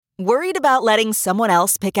Worried about letting someone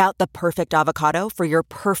else pick out the perfect avocado for your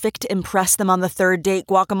perfect impress them on the third date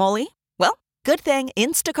guacamole? Well, good thing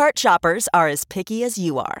Instacart shoppers are as picky as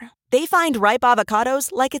you are. They find ripe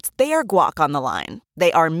avocados like it's their guac on the line.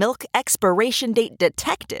 They are milk expiration date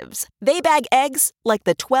detectives. They bag eggs like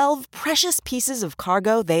the 12 precious pieces of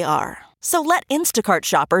cargo they are. So let Instacart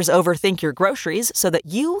shoppers overthink your groceries so that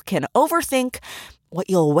you can overthink what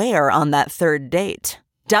you'll wear on that third date.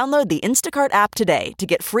 Download the Instacart app today to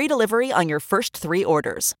get free delivery on your first 3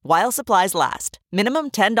 orders, while supplies last.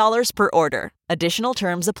 Minimum $10 per order. Additional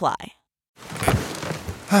terms apply.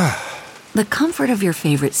 The comfort of your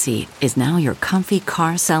favorite seat is now your comfy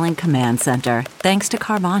car selling command center, thanks to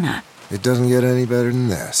Carvana. It doesn't get any better than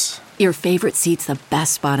this. Your favorite seat's the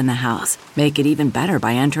best spot in the house. Make it even better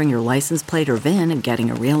by entering your license plate or VIN and getting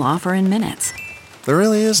a real offer in minutes. There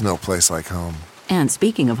really is no place like home. And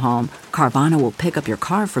speaking of home, Carvana will pick up your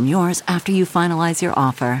car from yours after you finalize your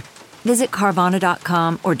offer. Visit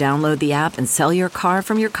Carvana.com or download the app and sell your car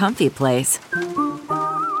from your comfy place.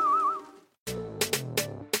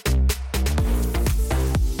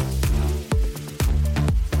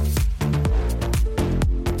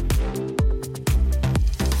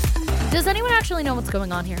 Does anyone actually know what's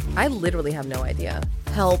going on here? I literally have no idea.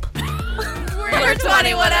 Help. We're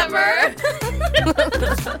 20 whatever.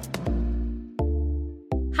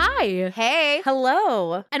 Hi. Hey.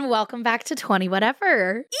 Hello. And welcome back to 20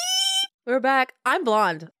 Whatever. We're back. I'm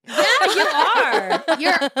blonde. Yeah, you are.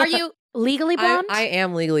 Are you legally blonde? I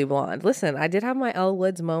am legally blonde. Listen, I did have my Elle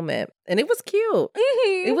Woods moment, and it was cute.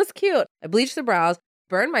 Mm-hmm. It was cute. I bleached the brows,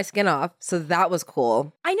 burned my skin off, so that was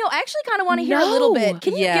cool. I know. I actually kind of want to hear a little bit.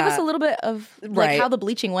 Can you give us a little bit of how the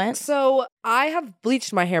bleaching went? So I have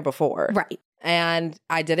bleached my hair before. Right. And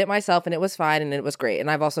I did it myself, and it was fine, and it was great.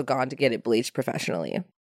 And I've also gone to get it bleached professionally.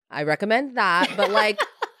 I recommend that, but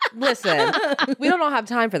listen, we don't all have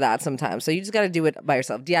time for that sometimes. So you just got to do it by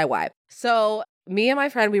yourself, DIY. So me and my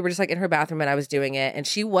friend, we were just in her bathroom and I was doing it and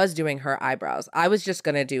she was doing her eyebrows. I was just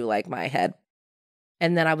going to do my head.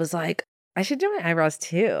 And then I was like, I should do my eyebrows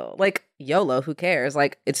too. YOLO, who cares?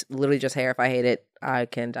 It's literally just hair. If I hate it, I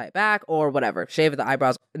can dye it back or whatever. Shave the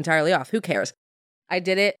eyebrows entirely off. Who cares? I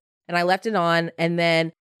did it and I left it on and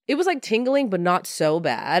then it was tingling, but not so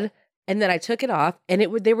bad. And then I took it off and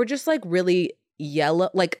they were just really yellow.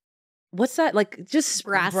 What's that? Just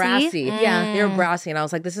brassy. Yeah, they were brassy. And I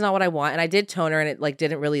was like, this is not what I want. And I did toner and it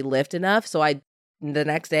didn't really lift enough. So the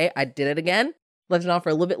next day I did it again, left it on for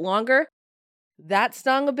a little bit longer. That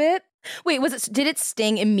stung a bit. Wait, did it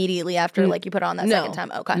sting immediately after you put it on that second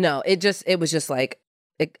time? Okay. No, it was just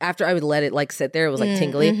after I would let it sit there, it was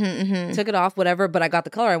tingly. Mm-hmm. Took it off, whatever, but I got the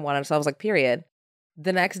color I wanted. So I was like, period.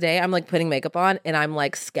 The next day, I'm putting makeup on and I'm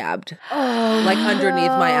scabbed, underneath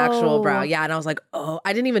my actual brow. Yeah, and I was like, oh,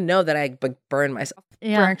 I didn't even know that I burned myself.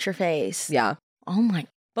 Yeah. Burnt your face. Yeah. Oh my.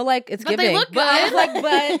 But it's giving. They look good. But I was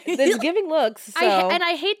but it's giving looks. So. And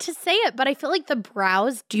I hate to say it, but I feel like the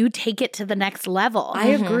brows do take it to the next level. I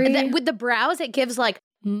agree. With the brows, it gives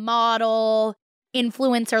model,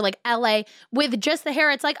 influencer, LA. With just the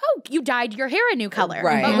hair, it's oh, you dyed your hair a new color.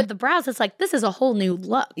 Right. But with the brows, it's this is a whole new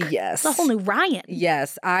look. Yes. It's a whole new Ryan.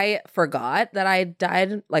 Yes. I forgot that I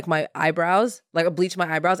dyed my eyebrows, I bleached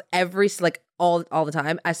my eyebrows every, all the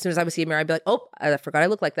time. As soon as I would see a mirror, I'd be like, oh, I forgot I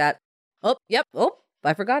look like that. Oh, yep. Oh,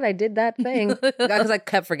 I forgot I did that thing. Because I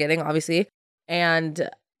kept forgetting, obviously. And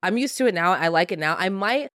I'm used to it now. I like it now. I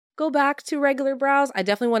might go back to regular brows. I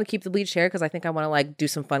definitely want to keep the bleached hair because I think I want to do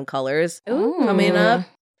some fun colors coming up.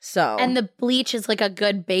 So and the bleach is a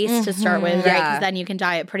good base to start with, right? Because then you can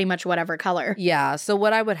dye it pretty much whatever color. Yeah. So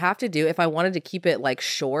what I would have to do if I wanted to keep it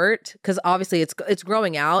short, because obviously it's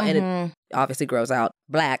growing out and it obviously grows out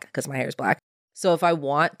black because my hair is black. So if I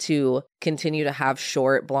want to continue to have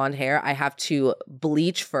short blonde hair, I have to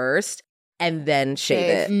bleach first and then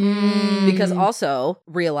shave it. Because also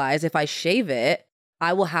realize if I shave it,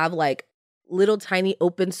 I will have little tiny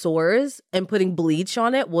open sores and putting bleach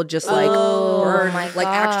on it will just burn,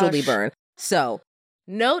 actually burn. So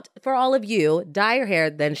note for all of you, dye your hair,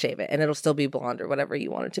 then shave it and it'll still be blonde or whatever you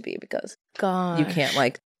want it to be because you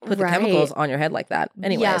can't put the chemicals on your head like that.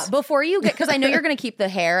 Anyways. Yeah, before you get, because I know you're going to keep the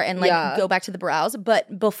hair and go back to the brows,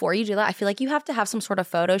 but before you do that, I feel you have to have some sort of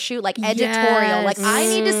photo shoot, editorial. I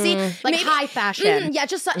need to see maybe, high fashion. Yeah,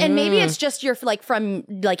 just and maybe it's just your from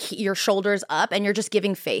your shoulders up, and you're just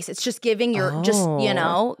giving face. It's just giving your a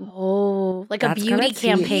beauty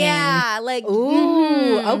campaign. Yeah,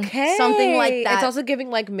 ooh, okay, something like that. It's also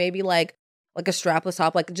giving maybe like a strapless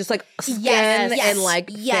top, like just like skin and like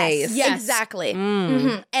face. Yes, exactly.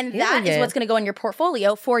 And that is what's going to go in your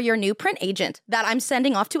portfolio for your new print agent that I'm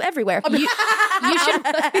sending off to everywhere.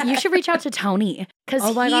 You should reach out to Tony because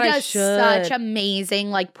he does such amazing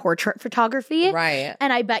like portrait photography. Right.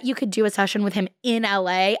 And I bet you could do a session with him in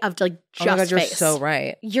LA of like just Oh my God, face. you're so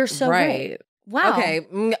right. You're so right. Wow. Okay.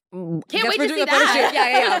 Can't wait to see a photo shoot.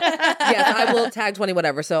 Yeah. Yes, I will tag 20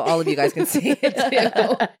 whatever so all of you guys can see it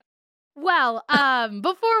too. Well,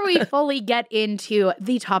 before we fully get into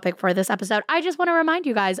the topic for this episode, I just want to remind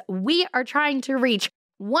you guys, we are trying to reach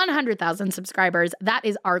 100,000 subscribers. That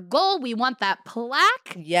is our goal. We want that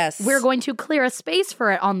plaque. Yes. We're going to clear a space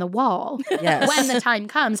for it on the wall when the time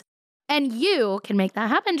comes. And you can make that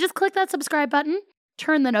happen. Just click that subscribe button,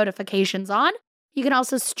 turn the notifications on. You can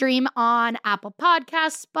also stream on Apple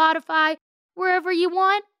Podcasts, Spotify, wherever you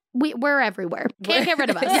want. We're everywhere. Can't get rid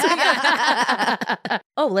of us.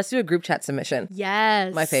 Oh, let's do a group chat submission.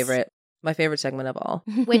 Yes. My favorite segment of all.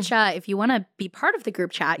 Which, if you want to be part of the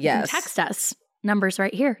group chat, you can text us. Numbers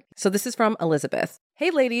right here. So this is from Elizabeth.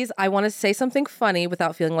 Hey, ladies, I want to say something funny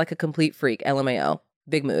without feeling like a complete freak. LMAO.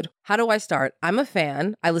 Big mood. How do I start? I'm a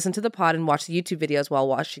fan. I listen to the pod and watch the YouTube videos while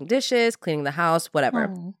washing dishes, cleaning the house,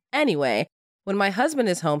 whatever. Oh. Anyway, when my husband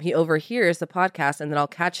is home, he overhears the podcast and then I'll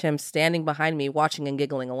catch him standing behind me watching and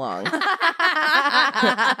giggling along.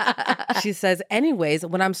 She says, anyways,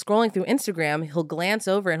 when I'm scrolling through Instagram, he'll glance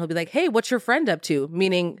over and he'll be like, hey, what's your friend up to?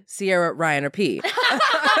 Meaning Sierra, Ryan, or P.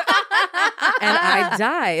 And I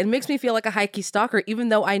die. It makes me feel like a high-key stalker, even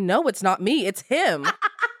though I know it's not me, it's him.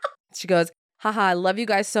 She goes, haha, I love you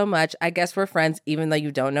guys so much. I guess we're friends, even though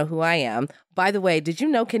you don't know who I am. By the way, did you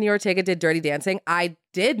know Kenny Ortega did Dirty Dancing? I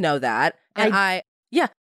did know that. And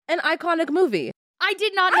an iconic movie. I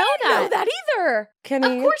did not know that. I didn't know that either.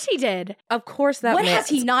 Kenny, Of course he did. Of course that What man. has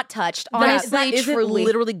he not touched? Honestly, that isn't truly.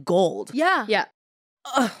 literally gold. Yeah. Yeah.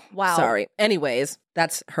 Ugh, Wow. Sorry. Anyways,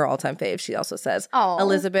 that's her all-time fave, she also says. Aw.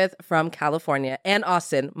 Elizabeth from California and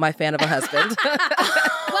Austin, my fan of a husband.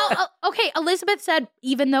 Well, okay, Elizabeth said,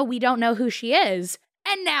 even though we don't know who she is,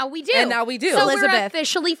 and now we do. And now we do. So we're Elizabeth.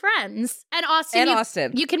 officially friends. And Austin,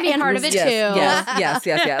 And you can be part of it too. Yes.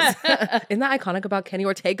 Isn't that iconic about Kenny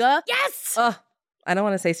Ortega? Yes. I don't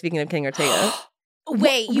want to say speaking of Kenny Ortega.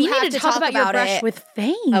 Wait, we you have need to to talk about your about brush it. with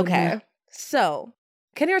fame. Okay. So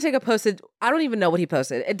Kenny Ortega posted, I don't even know what he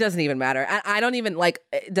posted. It doesn't even matter. I don't even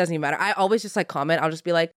it doesn't even matter. I always just comment. I'll just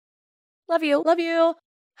be like, love you.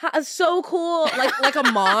 So cool. Like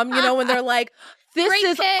a mom, when they're like, this Great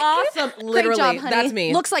is pick. awesome. Literally, Great job, honey. that's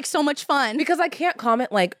me. Looks like so much fun. Because I can't comment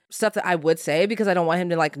stuff that I would say because I don't want him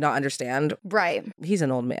to not understand. Right. He's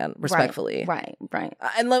an old man, respectfully. Right.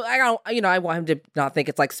 And I want him to not think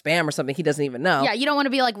it's spam or something he doesn't even know. Yeah, you don't want to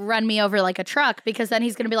be run me over like a truck because then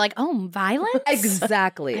he's going to be like, oh, violence?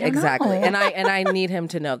 Exactly. know. And I need him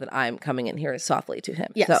to know that I'm coming in here softly to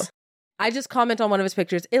him. Yes. So I just comment on one of his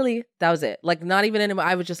pictures, Illy. That was it. Not even anymore.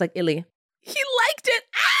 I was just like, Illy. He liked it.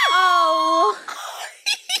 Oh.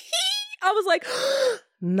 I was like,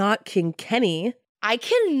 not King Kenny. I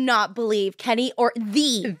cannot believe Kenny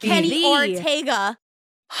Kenny Ortega.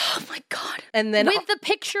 Oh my God. And then With the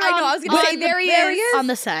picture I know, I was gonna say, there he is. on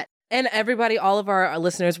the set. And everybody, all of our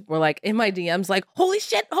listeners were in my DMs, holy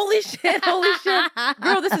shit.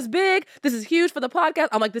 Girl, this is big. This is huge for the podcast.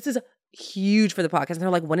 I'm like, this is huge for the podcast. And they're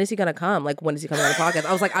like, when is he going to come? When is he coming on the podcast?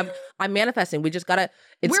 I was like, I'm manifesting. We just got to.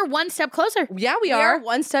 We're one step closer. Yeah, we We are. are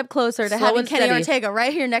one step closer to Slow having and Kenny steady. Ortega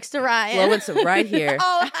right here next to Ryan. Slow and so right here.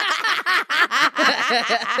 Oh.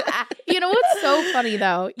 You know what's so funny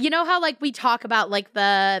though? You know how we talk about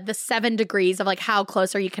the 7 degrees of how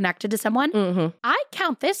close are you connected to someone? Mm-hmm. I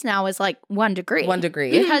count this now as 1 degree. 1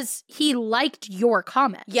 degree. Because he liked your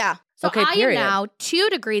comment. Yeah. So Okay, I period. am now 2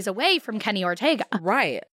 degrees away from Kenny Ortega.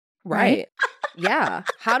 Right. Right? Yeah.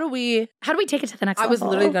 How do we take it to the next I level? was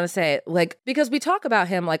literally going to say it, because we talk about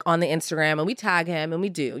him on the Instagram and we tag him and we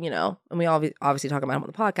do, and we obviously talk about him on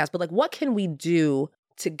the podcast, but what can we do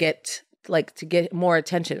to get more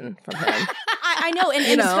attention from him? I know.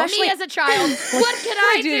 And especially me as a child, what can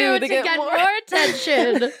I do to get more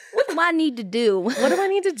attention? what do I need to do? What do I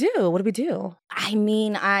need to do? What do we do? I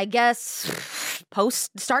mean, I guess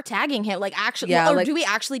start tagging him. Actually, Yeah, or do we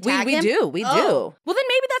actually tag we him? do. We do. Well, then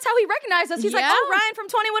maybe that's how he recognized us. He's like, Yeah. oh, Ryan from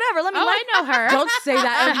 20 whatever. Let me Oh, like I know her. Don't say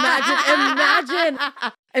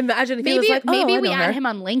that. Imagine if he was like, oh, maybe I we know add her. him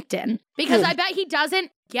on LinkedIn because I bet he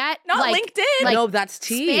doesn't get Not LinkedIn. No, that's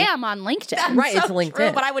T. spam on LinkedIn. Right, it's So LinkedIn.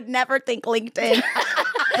 true, but I would never think LinkedIn.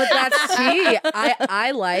 But that's T.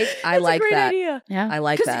 I like that. Idea. Yeah. I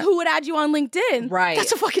like Because that. who would add you on LinkedIn? Right.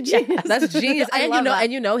 That's a fucking genius. That's genius. I And love that.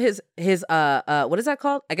 his what is that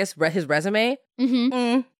called? I guess his resume.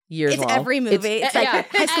 Mm-hmm. years It's long. every movie. It's like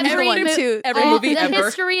High School every Musical 1, 2. every movie the ever.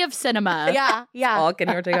 history of cinema. Yeah. All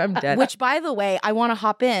Kenny Ortega, I'm dead. Which, by the way, I want to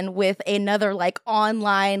hop in with another like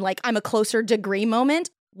online, like I'm a closer degree moment.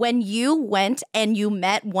 When you went and you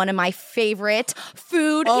met one of my favorite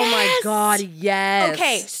food. Oh my God, yes.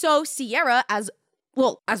 Okay, so Sierra, as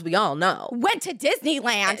we all know, went to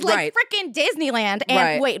Disneyland, Right. like freaking Disneyland. And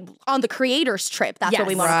Right. wait, on the creators trip, that's what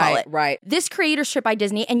we Yes. want to call it. Right. This creators trip by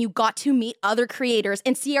Disney, and you got to meet other creators.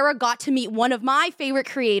 And Sierra got to meet one of my favorite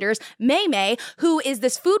creators, May, who is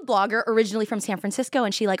this food blogger originally from San Francisco.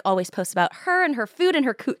 And she like always posts about her and her food and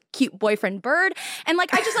her cute boyfriend Bird. And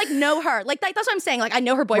like, I just like know her. Like that's what I'm saying. Like I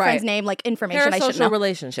know her boyfriend's Right. name, like information I should Parasocial know.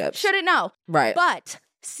 relationships. Shouldn't know. Right. But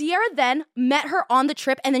Sierra then met her on the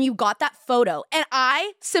trip, and then you got that photo. And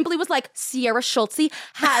I simply was like, Sierra Schultze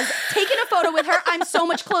has taken a photo with her. I'm so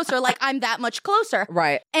much closer. Like, I'm that much closer.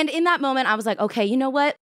 Right. And in that moment, I was like, okay, you know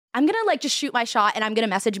what? I'm going to like just shoot my shot, and I'm going to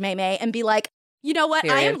message May and be like, you know what?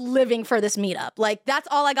 I Period. am living for this meetup. Like, that's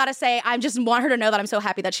all I got to say. I just want her to know that I'm so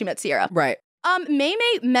happy that she met Sierra. Right. May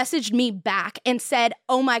messaged me back and said,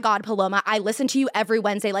 oh my God, Paloma, I listen to you every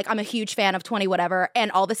Wednesday. Like, I'm a huge fan of 20 whatever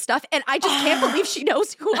and all this stuff. And I just can't believe she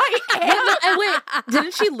knows who I am. And wait,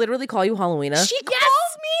 didn't she literally call you Halloweena? She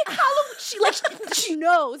calls me Halloween. She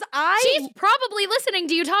knows. She's probably listening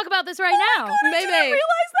to you talk about this right now. I didn't realize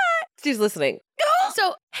that. She's listening.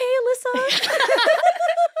 So Hey, Alyssa.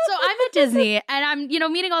 So I'm at Disney and I'm,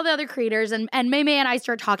 meeting all the other creators and May and I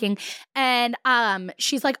start talking and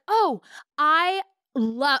she's like, oh,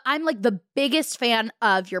 I'm like the biggest fan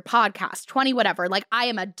of your podcast, 20 whatever. Like I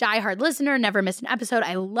am a diehard listener, never missed an episode.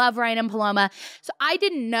 I love Ryan and Paloma. So I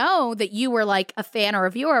didn't know that you were like a fan or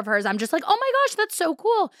a viewer of hers. I'm just like, oh my gosh, that's so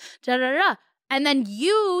cool. Da da da. And then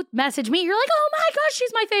you message me. You're like, oh my gosh,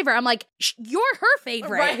 she's my favorite. I'm like, you're her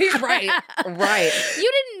favorite. Right. I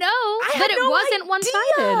You didn't know had that it no wasn't idea.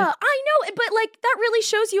 one-sided. I know, but like that really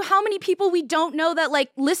shows you how many people we don't know that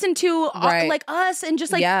like listen to Right. like us and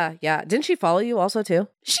just like yeah. Didn't she follow you also too?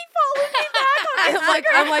 she followed me back on Instagram.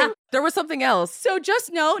 I'm like, there was something else. So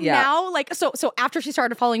just know now, like, so after she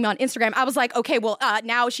started following me on Instagram, I was like, okay, well,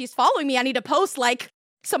 now she's following me. I need to post like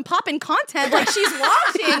some poppin' content, like she's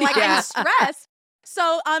watching, like I'm stressed.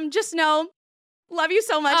 So just know, love you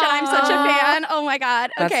so much, and I'm such a fan. Oh my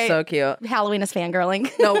God. Okay, That's so cute. Halloween is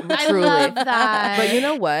fangirling. No, I truly. love that. But you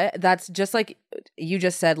know what? That's just like you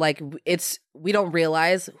just said, like we don't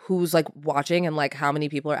realize who's like watching and like how many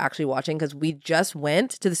people are actually watching because we just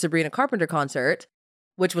went to the Sabrina Carpenter concert,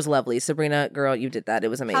 which was lovely. Sabrina, girl, you did that. It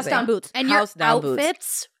was amazing. House down boots. And your House down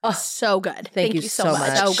boots. outfits, so good. Thank you so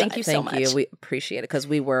much. Oh, thank you so much. Thank you. We appreciate it because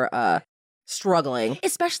we were struggling.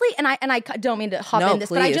 Especially, and I don't mean to hop No, in this,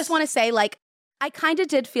 but I please. just want to say, like, I kind of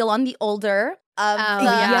did feel on the older of, Oh, of the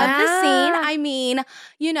yeah. scene. I mean, like,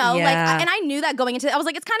 Yeah. and I knew that going into, I was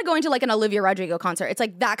like, it's kind of going to like an Olivia Rodrigo concert. It's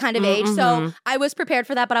like that kind of age. So Mhm. I was prepared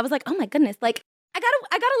for that, but I was like, oh my goodness, like, I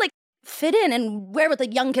gotta like fit in and wear what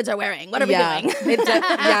the young kids are wearing. What are we doing?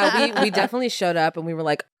 We definitely showed up and we were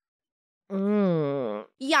like, Yeah.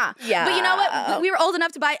 Yeah. But you know what? We were old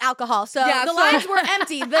enough to buy alcohol. So Yeah, the so- lines were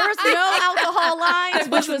empty. There was no alcohol lines,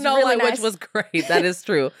 which was really nice. which was great. That is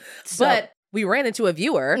true. But we ran into a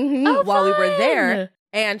viewer Mhm. while we were fun. there.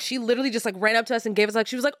 And she literally just like ran up to us and gave us like,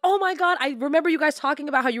 she was like, oh my God, I remember you guys talking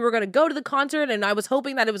about how you were going to go to the concert. And I was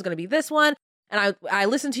hoping that it was going to be this one. And I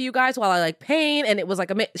listened to you guys while I like paint. And it was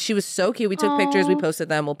like, she was so cute. We took pictures. We posted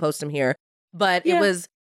them. We'll post them here. But it was,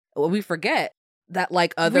 we forget that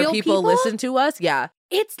like other Real people people? listen to us. Yeah.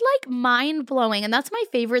 It's like mind blowing. And that's my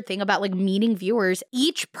favorite thing about like meeting viewers.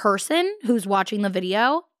 Each person who's watching the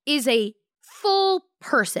video is a full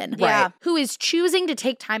person. Yeah. Who is choosing to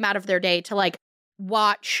take time out of their day to like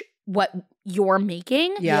watch what you're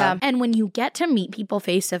making. Yeah. And when you get to meet people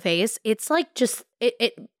face to face, it's like just,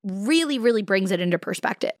 it really, really brings it into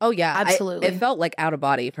perspective. Oh yeah. Absolutely. It felt like out of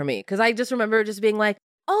body for me. Cause I just remember just being like,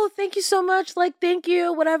 oh, thank you so much. Like, thank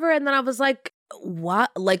you, whatever. And then I was like,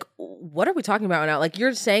 what? Like, what are we talking about right now? Like,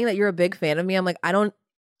 you're saying that you're a big fan of me. I'm like, I don't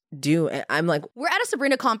do it. I'm like, We're at a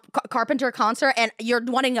Sabrina Carpenter concert and you're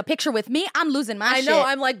wanting a picture with me. I'm losing my shit. I know.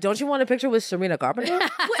 I'm like, don't you want a picture with Sabrina Carpenter?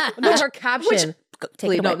 No, her caption. Take it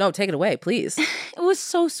Please, away. no, take it away, please. It was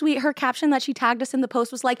so sweet. Her caption that she tagged us in the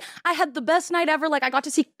post was like, I had the best night ever. Like, I got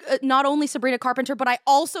to see not only Sabrina Carpenter, but I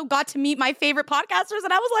also got to meet my favorite podcasters.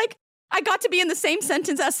 And I was like, I got to be in the same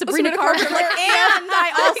sentence as Sabrina Carpenter. Like, and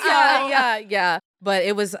I also. yeah. But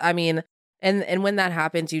it was, I mean, and when that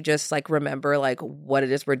happens, you just like remember like what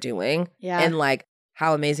it is we're doing. Yeah. And like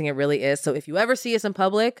how amazing it really is. So if you ever see us in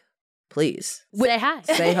public, please Say hi.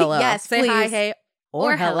 say hello. Yes, say hi. please. Hey,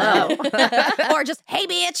 or hello. Or just, hey,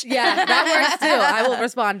 bitch. Yeah, that works too. I will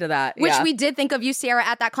respond to that. Which we did think of you, Sierra,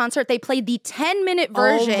 at that concert. They played the 10-minute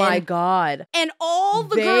version. Oh my God. And all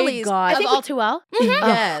the girlies. Of All Too Well?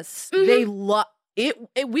 Yes. They love it.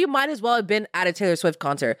 We might as well have been at a Taylor Swift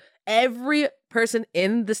concert. Every person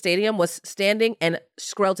in the stadium was standing and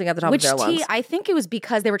squelching at the top of their lungs. I think it was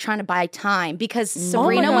because they were trying to buy time because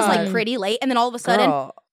Sabrina was like pretty late. And then all of a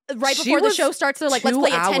sudden, right before the show starts, they're like, let's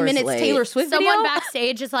play a 10 minutes late. Taylor Swift video. Someone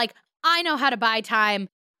backstage is like, I know how to buy time.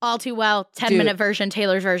 All Too Well, 10-minute version,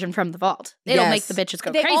 Taylor's version from the vault. It'll make the bitches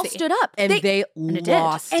go crazy. They all stood up. And they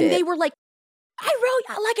lost it. And they were like, I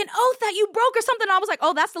wrote like an oath that you broke or something. I was like,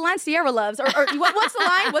 oh, that's the line Sierra loves. Or what's the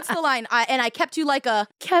line? What's the line? And I kept you like a...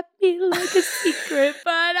 Kept me like a secret, but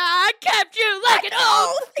I kept you like an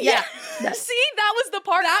oath. Yeah. See, that was the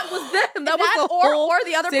part. That was them. That was that, the whole or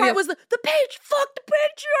the other stadium. part was the page. Fuck the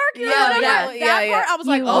patriarchy. Yeah, That part, I was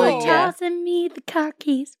like, you oh. were tossing me the car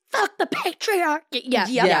keys. Fuck the patriarchy.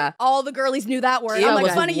 Yeah. All the girlies knew that word. I'm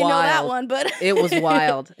like, funny you know that one, but... It was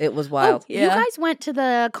wild. It was wild. You guys went to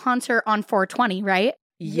the concert on 420, right?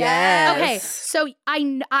 Yes. Okay, so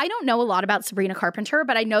I don't know a lot about Sabrina Carpenter,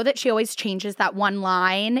 but I know that she always changes that one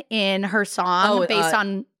line in her song based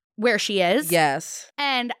on where she is. Yes.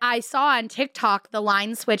 And I saw on TikTok the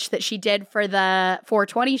line switch that she did for the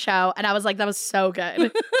 420 show, and I was like, that was so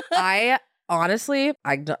good. I honestly,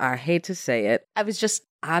 I hate to say it.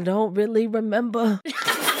 I don't really remember.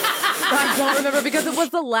 I don't remember because it was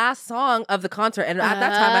the last song of the concert, and at that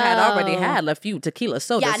time I had already had a few tequila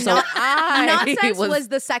sodas. Yeah, Nonsense was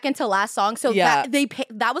the second to last song. So that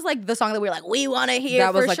was like the song that we were like, we want to hear.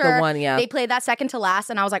 That was for like sure. the one. Yeah, they played that second to last,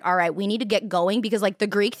 and I was like, all right, we need to get going because like the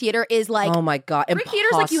Greek theater is like, oh my God, Greek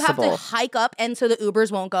theater's like you have to hike up, and so the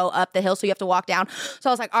Ubers won't go up the hill, so you have to walk down. So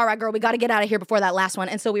I was like, all right, girl, we got to get out of here before that last one.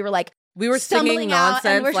 And so we were like. We were singing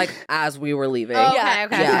Nonsense like as we were leaving.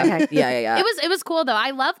 Okay. Yeah. It was cool though.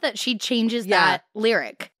 I love that she changes that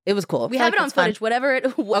lyric. It was cool. We have it on footage, whatever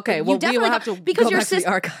it. Okay, well, we will have to because go back to the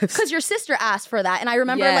archives. Because your sister asked for that, and I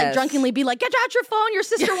remember like drunkenly be like, "Get out your phone! Your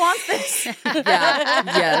sister wants this."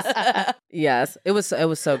 Yes. It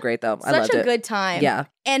was so great though. I loved it. Such a good time. Yeah.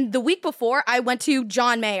 And the week before, I went to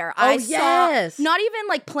John Mayer. I saw, not even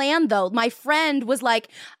like planned though. My friend was like,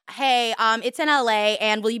 "Hey, it's in LA,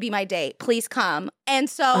 and will you be my date? Please come." And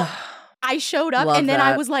so I showed up, and then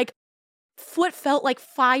I was like. Foot felt like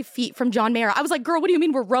 5 feet from John Mayer. I was like, girl, what do you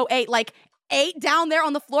mean we're row 8? Like 8 down there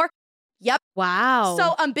on the floor? Yep. Wow.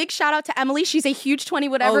 So big shout out to Emily. She's a huge 20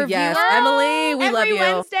 whatever yes. viewer. Emily, we love you.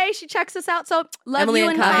 Every Wednesday she checks us out. So love Emily you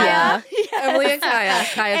and Kaya. Yes. Emily and Kaya.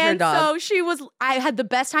 Kaya's her dog. So I had the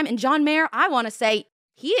best time. And John Mayer, I want to say,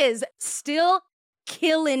 he is still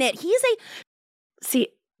killing it. See,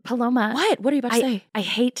 Paloma. What? What are you about to say? I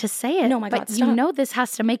hate to say it. No, my God, but stop. you know this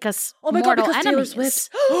has to make us my mortal God, because enemies. Taylor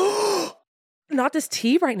Swift. Not this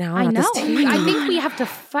tea right now. I know. This tea. I think we have to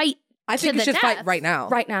fight. I think we should fight right now.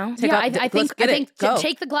 Right now. I think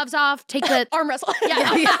take the gloves off, take the arm wrestle.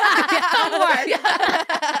 That's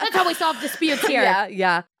how we solve disputes here.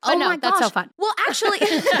 Yeah. But no, that's so fun. Well, actually,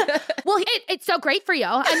 it's so great for you.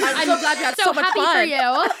 I'm so glad you had so much happy fun. for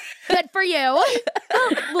you. Good for you.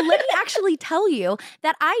 Well, let me actually tell you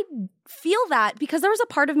that I feel that because there was a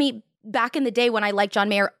part of me back in the day when I liked John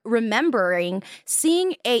Mayer, remembering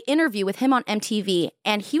seeing a interview with him on MTV,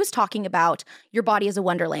 and he was talking about your body is a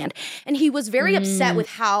wonderland, and he was very upset with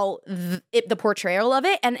how the portrayal of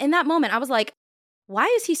it. And in that moment, I was like, why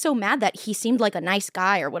is he so mad that he seemed like a nice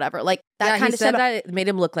guy or whatever? Like that kind of said that it made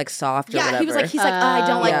him look like soft or whatever. He was like, I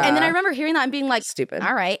don't like. And then I remember hearing that and being like, stupid.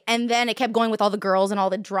 All right. And then it kept going with all the girls and all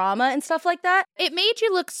the drama and stuff like that. It made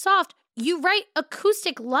you look soft. You write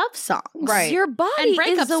acoustic love songs. Right. Your body and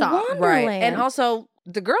breakup is a songs. wonderland. Right. And also,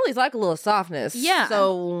 the girlies like a little softness. Yeah.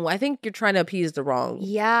 So I think you're trying to appease the wrong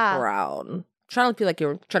crowd. Trying to feel like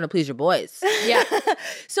you're trying to please your boys. Yeah.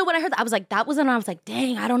 So when I heard that, I was like,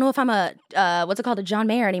 dang, I don't know if I'm a John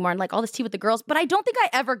Mayer anymore, and like all this tea with the girls. But I don't think I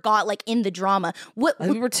ever got like in the drama.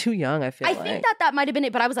 We were too young, I think that might have been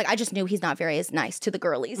it, but I was like, I just knew he's not very as nice to the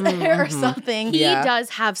girlies there or something. He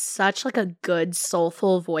does have such like a good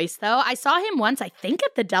soulful voice though. I saw him once, I think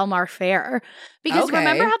at the Del Mar Fair. Because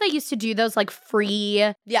remember how they used to do those like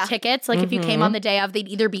free tickets? Like if you came on the day of, they'd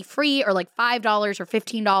either be free or like $5 or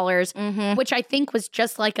 $15, which I think was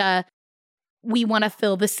just like we want to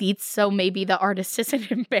fill the seats so maybe the artist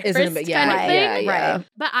isn't embarrassed kind of thing. Yeah.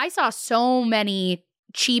 But I saw so many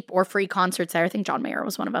cheap or free concerts there. I think John Mayer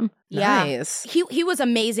was one of them. Nice. He was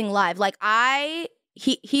amazing live. Like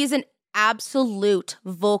he's an absolute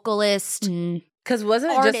vocalist Because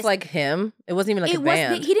wasn't it just like him? It wasn't even like a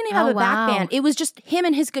band. He didn't even have a back band. It was just him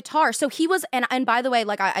and his guitar. So he was, and by the way,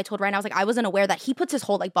 like I told Ryan, I was like, I wasn't aware that he puts his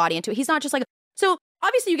whole like body into it. He's not just like, so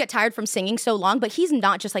obviously you get tired from singing so long, but he's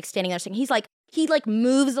not just like standing there singing. He's like, he like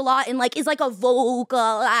moves a lot and like is like a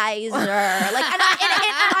vocalizer. Like, and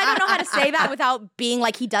I don't know how to say that without being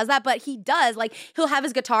like he does that, but he does. Like he'll have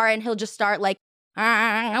his guitar and he'll just start like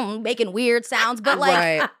making weird sounds, but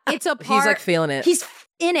like it's a part. He's like feeling it. He's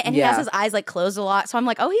in it, and he has his eyes like closed a lot. So I'm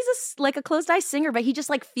like, oh, he's like a closed eye singer, but he just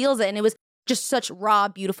like feels it, and it was just such raw,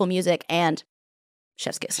 beautiful music and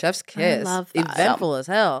chef's kiss. Chef's kiss. I love that. Eventful as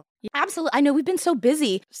hell. Absolutely. I know we've been so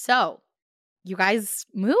busy. So you guys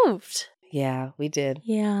moved. Yeah, we did.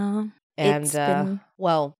 Yeah, and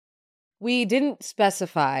well, we didn't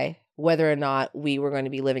specify whether or not we were going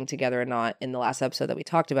to be living together or not in the last episode that we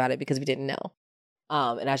talked about it because we didn't know.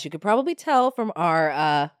 And as you could probably tell from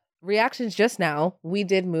our reactions just now, we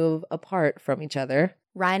did move apart from each other.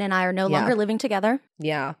 Ryan and I are no longer living together.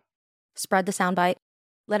 Yeah. Spread the soundbite.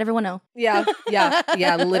 Let everyone know. Yeah,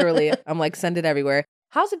 literally. I'm like, send it everywhere.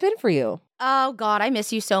 How's it been for you? Oh, God, I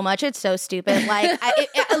miss you so much. It's so stupid. Like,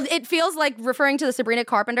 it feels like referring to the Sabrina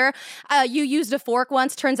Carpenter. You used a fork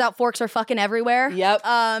once. Turns out forks are fucking everywhere. Yep.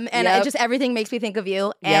 And it just everything makes me think of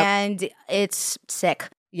you. Yep. And it's sick.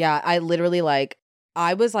 Yeah, I literally like,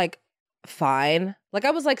 I was like, fine. Like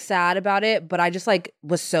I was like sad about it, but I just like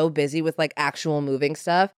was so busy with like actual moving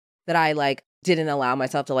stuff that I like didn't allow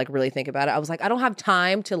myself to like really think about it. I was like, I don't have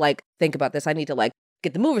time to like think about this. I need to like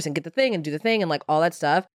get the movers and get the thing and do the thing and like all that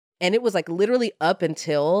stuff. And it was like literally up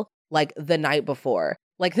until like the night before.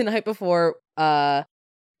 Like the night before my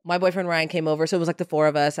boyfriend Ryan came over. So it was like the four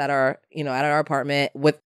of us at our apartment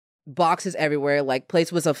with boxes everywhere. Like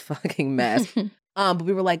place was a fucking mess. But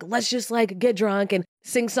we were like, let's just like get drunk and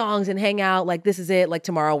sing songs and hang out. Like, this is it. Like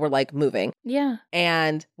tomorrow we're like moving. Yeah.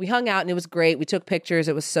 And we hung out and it was great. We took pictures.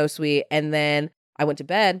 It was so sweet. And then I went to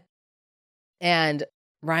bed and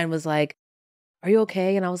Ryan was like, are you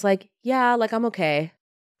okay? And I was like, yeah, like I'm okay.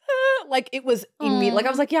 Like it was immediate. Like I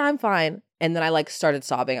was like, yeah, I'm fine. And then I like started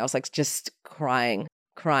sobbing. I was like just crying.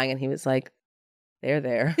 And he was like, they're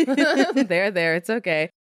there. They're there. It's okay.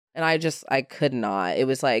 And I could not. It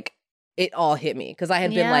was like, it all hit me because I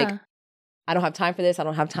had been like, I don't have time for this. I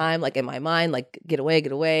don't have time. Like in my mind, like get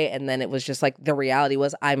away. And then it was just like the reality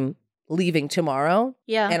was I'm leaving tomorrow.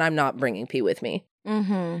 Yeah. And I'm not bringing P with me.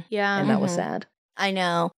 Mm-hmm. Yeah. And that was sad. I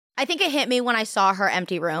know. I think it hit me when I saw her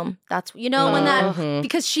empty room. That's, when that,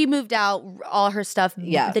 because she moved out all her stuff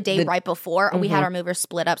the day right before. We had our movers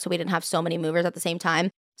split up so we didn't have so many movers at the same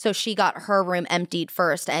time. So she got her room emptied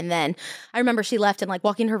first. And then I remember she left and like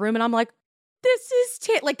walking in her room and I'm like, this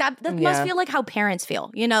is like that must feel like how parents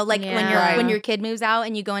feel, like when your kid moves out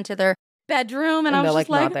and you go into their bedroom and I was just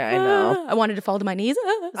like not there. I know. I wanted to fall to my knees.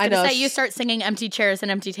 I know. Say you start singing empty chairs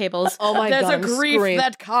and empty tables. Oh my God. There's a grief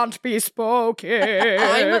that can't be spoken.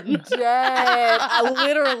 I'm dead.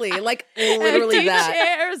 Literally empty that.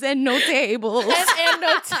 Chairs and no tables. and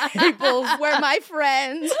no tables. Where my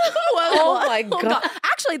friends. Oh my God.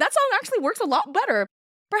 Actually, that song actually works a lot better.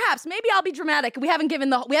 Perhaps. Maybe I'll be dramatic. We haven't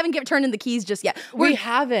turned in the keys just yet. We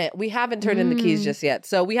haven't turned in the keys just yet.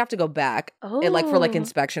 So we have to go back and like for like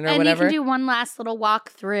inspection or whatever. And you can do one last little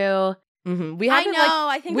walk through. Mm-hmm.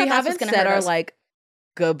 I think we haven't said our like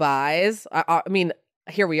goodbyes. I mean,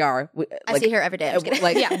 here we are. I see her every day.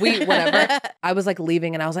 Whatever. I was like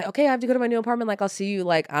leaving and I was like, okay, I have to go to my new apartment. Like I'll see you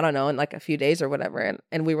like, I don't know, in like a few days or whatever.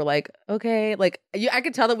 And we were like, okay. Like I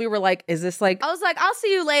could tell that we were like, is this like, I was like, I'll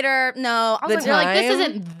see you later. No. I was like,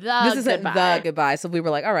 this isn't the goodbye. So we were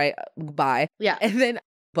like, all right, bye. Yeah. And then,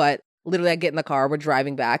 but literally I get in the car, we're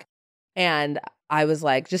driving back and I was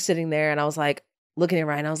like just sitting there and I was like looking at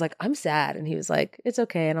Ryan. I was like, I'm sad. And he was like, it's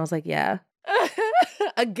okay. And I was like, yeah.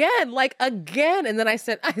 Again. And then I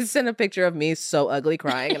sent a picture of me so ugly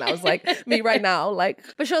crying and I was like, me right now, like.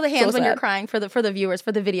 But show the hands when you're crying for the viewers,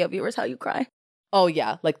 for the video viewers, how you cry. Oh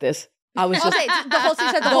yeah, like this. I was just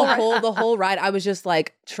the whole ride. I was just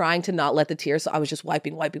like trying to not let the tears. So I was just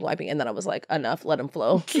wiping, and then I was like, enough, let them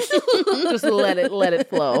flow. Just let it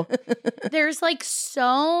flow. There's like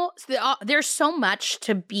there's so much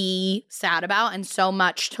to be sad about and so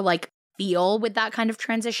much to like feel with that kind of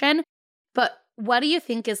transition. But what do you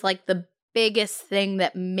think is like the biggest thing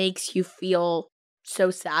that makes you feel so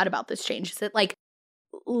sad about this change? Is it like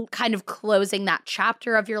kind of closing that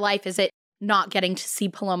chapter of your life? Is it not getting to see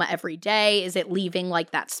Paloma every day? Is it leaving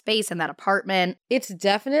like that space and that apartment? It's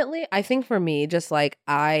definitely, I think for me, just like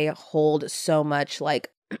I hold so much like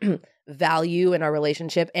value in our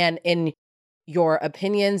relationship and in your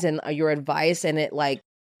opinions and your advice and it like,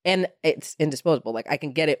 and it's indisposable. Like I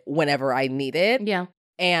can get it whenever I need it. Yeah.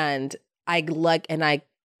 And I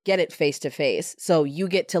get it face to face. So you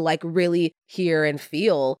get to like really hear and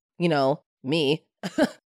feel, me.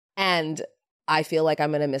 And I feel like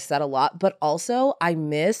I'm going to miss that a lot. But also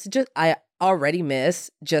I already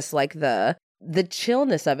miss just like the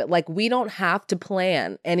chillness of it. Like we don't have to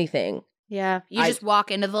plan anything. Yeah. You just walk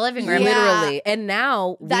into the living room. Literally. And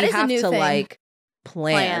now that we have to thing. like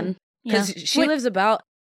plan. Because she lives about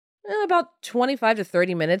 25 to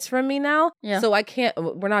 30 minutes from me now. Yeah. So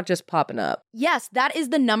we're not just popping up. Yes, that is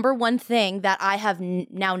the number one thing that I have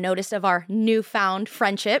now noticed of our newfound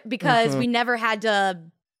friendship, because we never had to,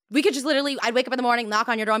 we could just literally, I'd wake up in the morning, knock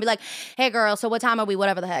on your door and be like, hey girl, so what time are we?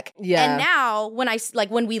 Whatever the heck. Yeah. And now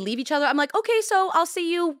when we leave each other, I'm like, okay, so I'll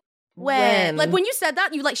see you when? Like when you said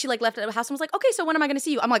that, she left at the house and was like, okay, so when am I going to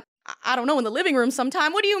see you? I'm like, I don't know, in the living room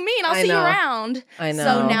sometime. What do you mean? I'll see you around. I know.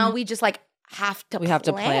 So now we just have to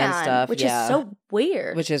plan stuff, which is so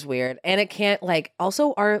weird. Which is weird. And it can't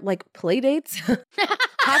also our play dates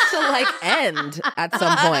have to end at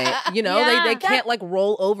some point. They can't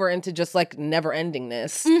roll over into just never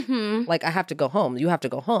endingness. I have to go home. You have to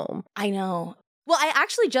go home. I know. Well, I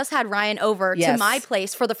actually just had Ryan over to my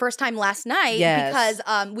place for the first time last night because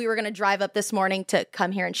we were going to drive up this morning to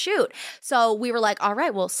come here and shoot. So we were like, all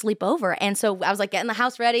right, we'll sleep over. And so I was getting the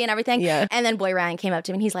house ready and everything. Yeah. And then boy Ryan came up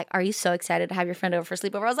to me and he's like, are you so excited to have your friend over for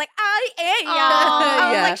sleepover? I was like, I am.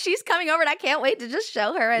 I was like, she's coming over and I can't wait to just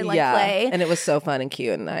show her and play. And it was so fun and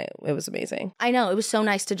cute and it was amazing. I know. It was so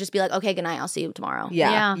nice to just be like, okay, good night. I'll see you tomorrow.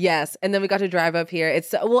 Yeah. Yes. And then we got to drive up here.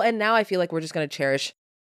 And now I feel like we're just going to cherish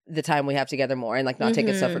the time we have together more and not take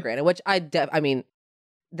it so for granted, which I mean,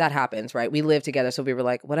 that happens, right? We live together. So we were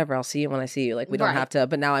like, whatever, I'll see you when I see you. We don't have to,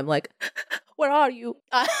 but now I'm like, where are you?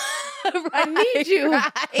 I need you.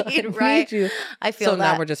 I need you. I feel so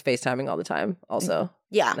that. Now we're just FaceTiming all the time also.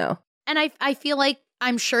 Yeah. No. And I feel like,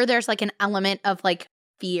 I'm sure there's an element of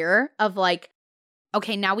fear of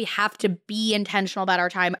okay, now we have to be intentional about our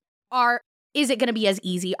time. Is it going to be as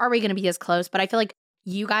easy? Are we going to be as close? But I feel like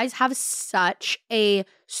you guys have such a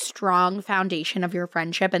strong foundation of your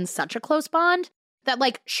friendship and such a close bond that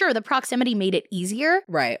sure, the proximity made it easier.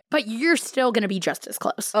 Right. But you're still going to be just as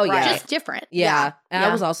close. Oh, yeah. Just different. Yeah. And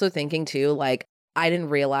I was also thinking too, I didn't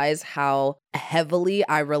realize how heavily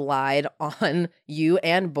I relied on you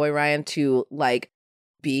and Boy Ryan to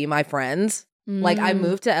be my friends. I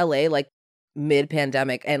moved to LA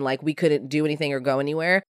mid-pandemic and we couldn't do anything or go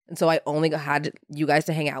anywhere. And so I only had you guys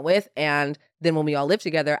to hang out with. And then when we all lived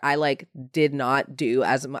together, I did not do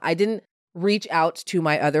as much. I didn't reach out to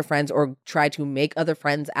my other friends or try to make other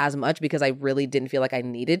friends as much because I really didn't feel like I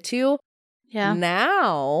needed to. Yeah.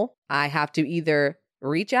 Now I have to either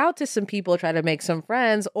reach out to some people, try to make some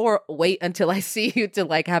friends, or wait until I see you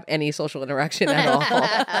to have any social interaction at all.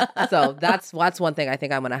 So that's one thing I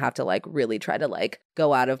think I'm going to have to really try to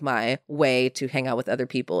go out of my way to hang out with other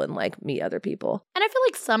people and meet other people. And I feel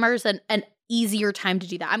like summer's an easier time to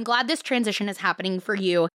do that. I'm glad this transition is happening for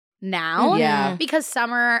you now. Yeah. Because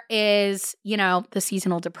summer is, the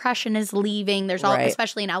seasonal depression is leaving. There's all,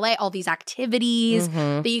 especially in LA, all these activities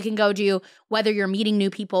that you can go do, whether you're meeting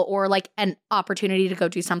new people or an opportunity to go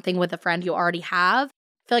do something with a friend you already have.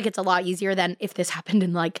 I feel like it's a lot easier than if this happened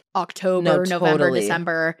in October, November,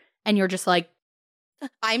 December, and you're just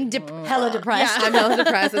I'm hella depressed. Yeah. I'm hella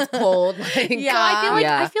depressed. It's cold.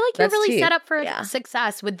 I feel like you're really set up for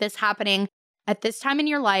success with this happening at this time in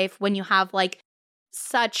your life when you have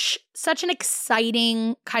such an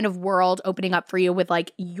exciting kind of world opening up for you with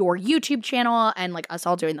your YouTube channel and us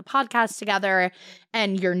all doing the podcast together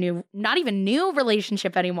and your not even new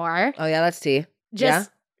relationship anymore. Oh yeah, that's tea.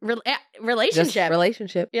 Just relationship. Just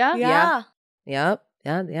relationship. Yeah. Yeah. Yep.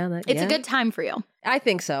 Yeah. It's a good time for you. I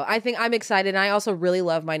think so. I think I'm excited. And I also really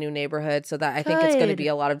love my new neighborhood. So that I think it's going to be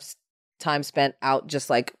a lot of time spent out just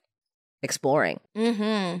exploring.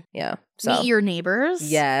 Yeah. So. Meet your neighbors.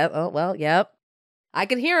 Yeah. Oh, well, yep. I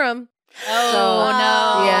can hear them. Oh,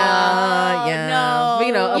 no. Yeah. No. But,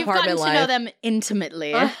 You've apartment gotten life. to know them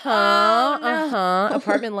intimately.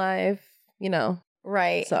 Apartment life,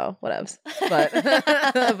 Right. So, whatevs.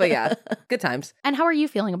 But yeah, good times. And how are you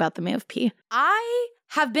feeling about the move, P? I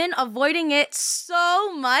have been avoiding it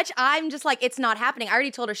so much. I'm just it's not happening. I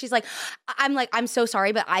already told her. She's I'm so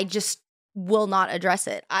sorry, but I just will not address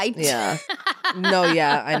it. No,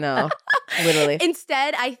 yeah, I know. Literally.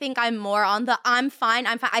 Instead, I think I'm more on the I'm fine.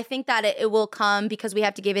 I think that it will come because we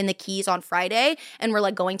have to give in the keys on Friday and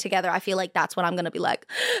we're going together. I feel like that's what I'm going to be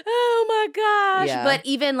oh my gosh. Yeah. But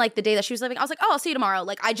even the day that she was leaving, I was like, oh, I'll see you tomorrow.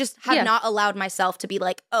 I just have not allowed myself to be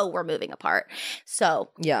oh, we're moving apart.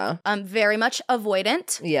 So I'm very much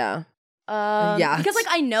avoidant. Yeah. Because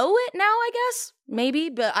I know it now, I guess. maybe,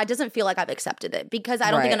 but it doesn't feel like I've accepted it because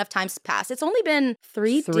I don't think enough time's passed. It's only been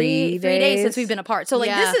three days since we've been apart. So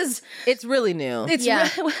like it's really new.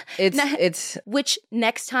 It's which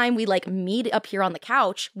next time we like meet up here on the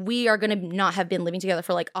couch, we are going to not have been living together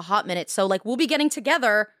for like a hot minute. So like we'll be getting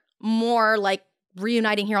together more, like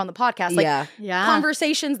reuniting here on the podcast. Like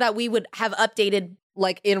conversations that we would have updated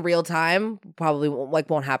like in real time probably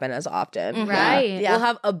won't happen as often. Right. We'll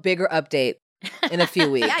have a bigger update in a few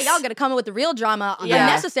weeks. Yeah, y'all gonna come in with the real drama, the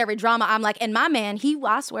necessary drama. I'm like, and my man,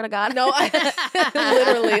 I swear to God. No,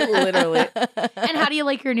 literally. And how do you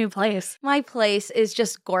like your new place? My place is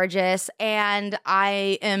just gorgeous, and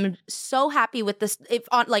I am so happy with this.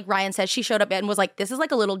 Like Ryan said, she showed up and was like, this is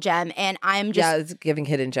like a little gem, and I'm just... Yeah, it's giving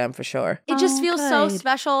hidden gem for sure. It just feels so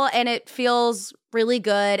special, and it feels really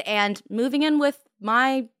good, and moving in with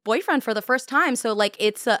my boyfriend for the first time. So like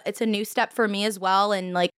it's a new step for me as well,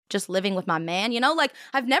 and like just living with my man, you know, like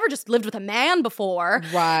I've never just lived with a man before.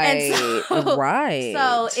 Right. Right.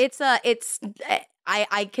 So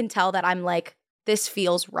I can tell that I'm like, this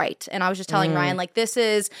feels right. And I was just telling Ryan, like, this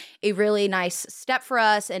is a really nice step for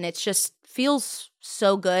us, and it's just feels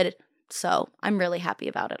so good. So I'm really happy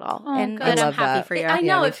about it all. And good. I'm happy for you. I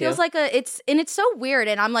know it feels like it's so weird.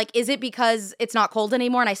 And I'm like, is it because it's not cold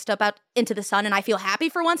anymore and I step out into the sun and I feel happy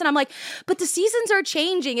for once? And I'm like, but the seasons are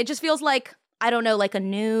changing. It just feels like, I don't know, like a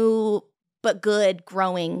new but good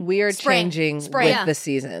growing. We're changing with the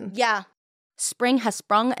season. Yeah. Spring has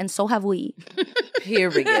sprung and so have we.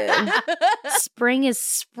 Period. Spring is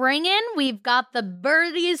springing. We've got the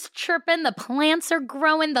birdies chirping. The plants are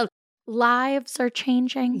growing. The lives are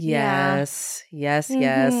changing. Yes.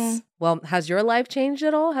 Well, has your life changed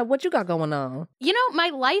at all? What you got going on? You know, my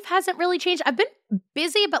life hasn't really changed. I've been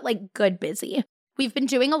busy, but like good busy. We've been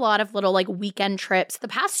doing a lot of little like weekend trips. The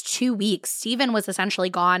past 2 weeks, Steven was essentially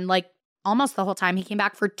gone like almost the whole time. He came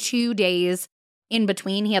back for 2 days in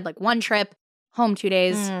between. He had like one trip, home 2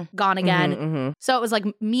 days, gone again. So it was like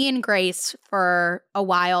me and Grace for a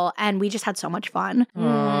while, and we just had so much fun.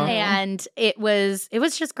 And it was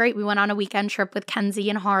just great. We went on a weekend trip with Kenzie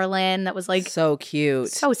and Harlan. That was like so cute,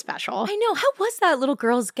 so special. I know. How was that little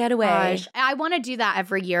girl's getaway? Gosh, I want to do that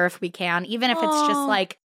every year if we can, even if it's just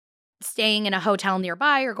like staying in a hotel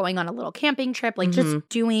nearby or going on a little camping trip, like just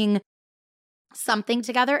doing something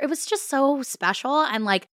together. It was just so special, and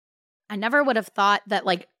like I never would have thought that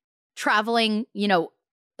like traveling, you know,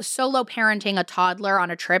 solo parenting a toddler on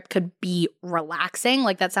a trip could be relaxing.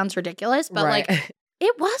 Like that sounds ridiculous, but like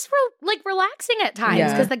it was relaxing at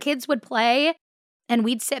times because the kids would play and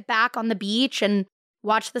we'd sit back on the beach and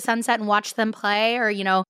watch the sunset and watch them play, or, you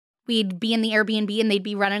know, we'd be in the Airbnb and they'd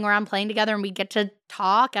be running around playing together and we'd get to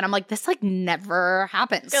talk. And I'm like, this like never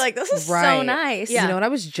happens. You're like, this is so nice. You know what I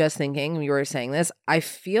was just thinking when you were saying this? I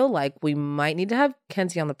feel like we might need to have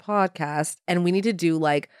Kenzie on the podcast, and we need to do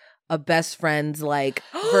like a best friends like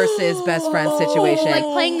versus best friends situation. Like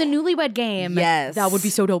playing the newlywed game. Yes. That would be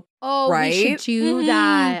so dope. Oh, we should do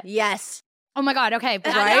that. Yes. Oh my God. Okay.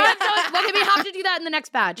 Right? Okay, we have to do that in the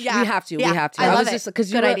next batch. Yeah. We have to. I love was it. just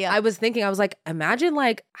because good idea. I was thinking, I was like, imagine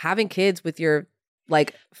like having kids with your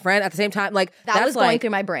like friend at the same time. Like that was going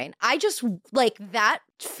through my brain. I just like that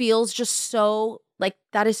feels just so like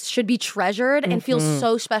that should be treasured and feels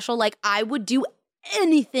so special. Like I would do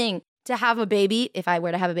anything to have a baby, if I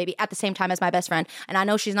were to have a baby, at the same time as my best friend. And I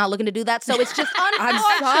know she's not looking to do that, so it's just unfortunate.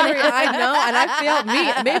 I'm sorry, I know, and I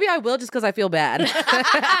feel maybe I will just because I feel bad.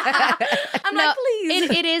 I'm like, please.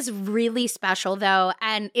 It is really special though,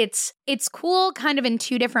 and it's cool kind of in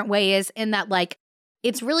two different ways, in that like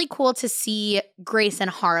it's really cool to see Grace and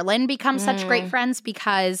Harlan become such great friends,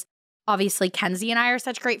 because obviously Kenzie and I are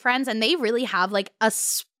such great friends, and they really have like a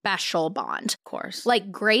special bond. Of course.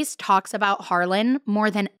 Like Grace talks about Harlan more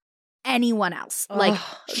than anyone else. Like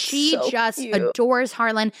she so just cute. adores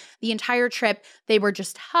Harlan. The entire trip they were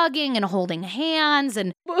just hugging and holding hands,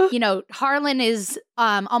 and you know, Harlan is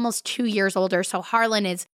almost 2 years older, so Harlan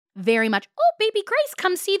is very much, oh baby Grace,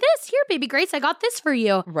 come see this. Here baby Grace, I got this for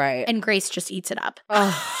you. Right. And Grace just eats it up.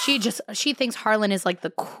 She thinks Harlan is like the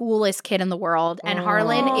coolest kid in the world, and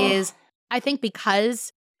Harlan is, I think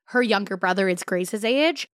because her younger brother is Grace's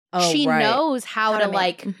age, she knows how to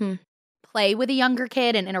like play with a younger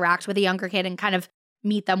kid and interact with a younger kid and kind of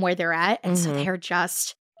meet them where they're at. And so they're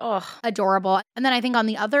just adorable. And then I think on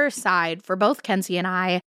the other side, for both Kenzie and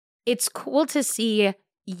I, it's cool to see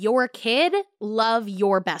your kid love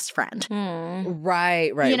your best friend.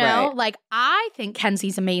 Right. You know, like I think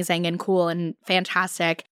Kenzie's amazing and cool and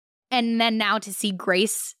fantastic. And then now to see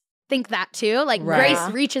Grace think that too. Like Grace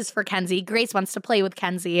reaches for Kenzie. Grace wants to play with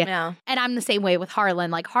Kenzie. Yeah. And I'm the same way with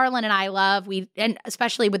Harlan. Like Harlan and I love, and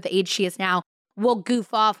especially with the age she is now, we'll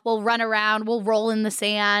goof off, we'll run around, we'll roll in the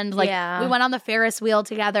sand. Like we went on the Ferris wheel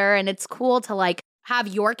together, and it's cool to like have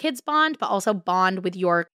your kids bond, but also bond with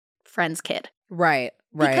your friend's kid. Right.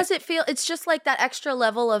 Because it's just like that extra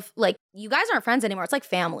level of like, you guys aren't friends anymore. It's like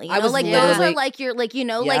family. You know? was Like those are like your, like, you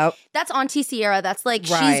know, like that's Auntie Sierra. That's like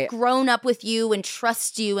she's grown up with you and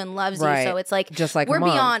trusts you and loves you. So it's like just like we're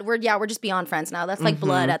beyond. We're just beyond friends now. That's like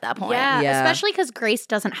blood at that point. Yeah. Especially because Grace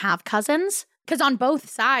doesn't have cousins. Because on both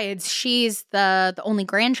sides, she's the only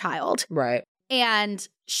grandchild. Right. And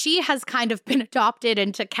she has kind of been adopted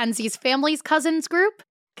into Kenzie's family's cousins group.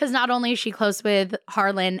 Because not only is she close with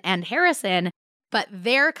Harlan and Harrison, but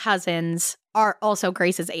their cousins are also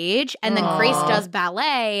Grace's age. And then Grace does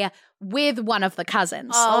ballet with one of the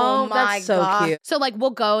cousins. Oh my that's so God. cute. So like we'll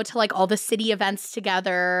go to like all the city events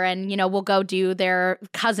together, and you know, we'll go do their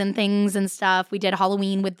cousin things and stuff. We did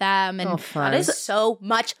Halloween with them, and fun. That is so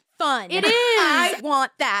much fun. It is. I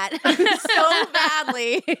want that so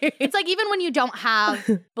badly. It's like even when you don't have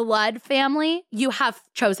blood family, you have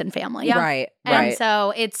chosen family. Yeah. Right. And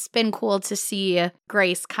so it's been cool to see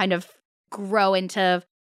Grace kind of grow into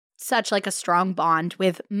such like a strong bond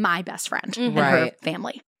with my best friend and her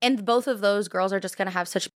family. And both of those girls are just going to have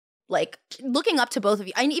such like looking up to both of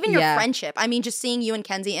you. I mean, even your friendship. I mean, just seeing you and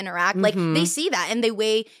Kenzie interact, like they see that, and the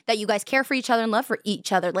way that you guys care for each other and love for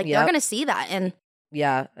each other, like they're going to see that and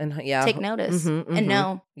take notice and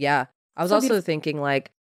know. Yeah. I was also thinking,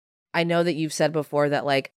 like, I know that you've said before that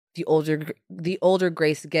like the older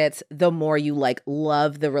Grace gets, the more you like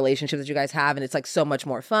love the relationship that you guys have, and it's like so much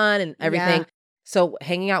more fun and everything. So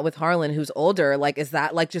hanging out with Harlan, who's older, like, is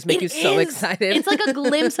that like just make you so excited? It's like a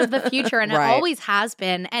glimpse of the future, and it always has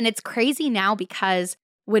been. And it's crazy now because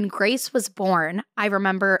when Grace was born, I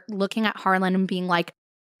remember looking at Harlan and being like,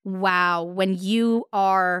 wow, when you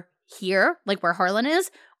are here, like where Harlan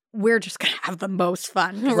is, we're just going to have the most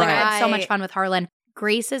fun. Like, I had so much fun with Harlan.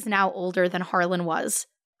 Grace is now older than Harlan was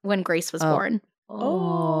when Grace was born.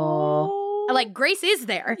 Oh. Like, Grace is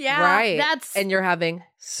there. Yeah. Right. And you're having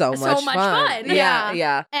so much fun.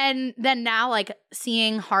 Yeah. And then now, like,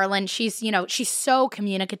 seeing Harlan, she's so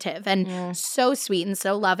communicative and so sweet and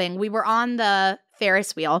so loving. We were on the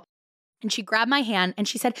Ferris wheel, and she grabbed my hand and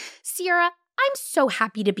she said, Sierra, I'm so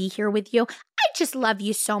happy to be here with you. I just love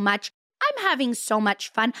you so much. I'm having so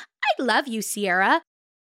much fun. I love you, Sierra.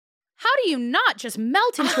 How do you not just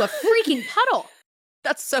melt into a freaking puddle?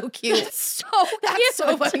 That's so cute. That's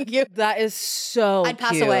so fucking cute. That is so I'd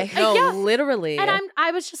pass cute. away. No, literally. And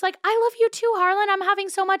I was just like, I love you too, Harlan. I'm having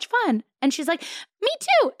so much fun. And she's like, me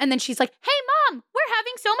too. And then she's like, hey, Mom, we're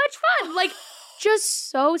having so much fun. Like, just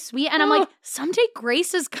so sweet. And I'm like, someday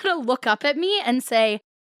Grace is going to look up at me and say,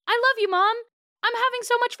 I love you, Mom. I'm having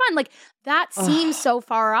so much fun. Like, that seems so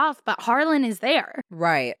far off, but Harlan is there.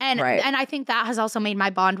 Right. And I think that has also made my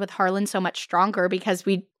bond with Harlan so much stronger because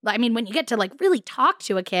when you get to like really talk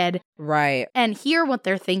to a kid. Right. And hear what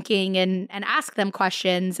they're thinking and ask them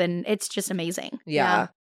questions, and it's just amazing. Yeah.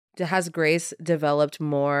 Has Grace developed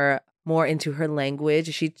more into her language?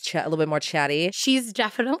 Is she a little bit more chatty? She's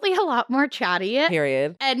definitely a lot more chatty.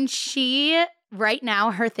 Period. And she, right now,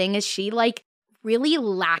 her thing is she like really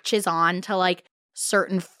latches on to like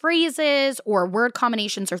certain phrases or word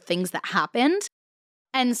combinations or things that happened.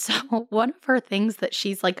 And so one of her things that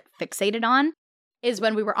she's like fixated on is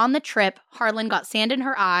when we were on the trip, Harlan got sand in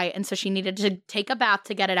her eye, and so she needed to take a bath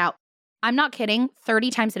to get it out. I'm not kidding.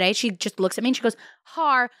 30 times a day, she just looks at me and she goes,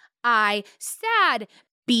 I sad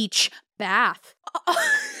beach bath.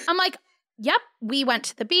 I'm like, yep, we went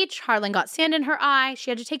to the beach. Harlan got sand in her eye.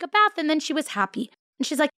 She had to take a bath, and then she was happy. And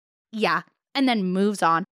she's like, yeah, and then moves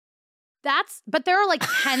on. But there are like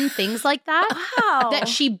 10 things like that that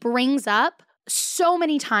she brings up so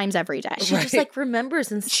many times every day. She just like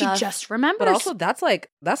remembers and stuff. She just remembers. But also, that's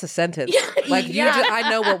a sentence. Like, I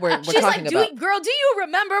know what we're she's talking like, about. Girl, do you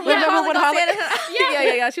remember when Harlan got sand in her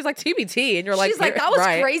eye? Yeah. She's like, TBT. And you're like, she's like, that was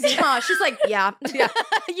crazy, huh? She's like, yeah.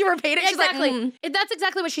 You repeat it. She's exactly. like, That's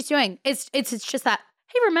exactly what she's doing. It's just that,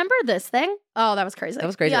 hey, remember this thing? Oh, that was crazy. That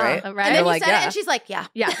was crazy, right? And then you said it, and she's like, yeah.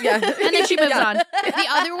 And then she moves on. The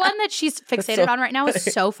other one that she's fixated on right now is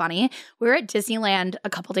so funny. We were at Disneyland a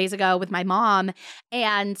couple days ago with my mom,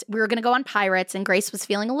 and we were going to go on Pirates, and Grace was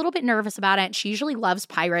feeling a little bit nervous about it. She usually loves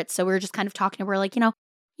Pirates, so we were just kind of talking to her like, yeah,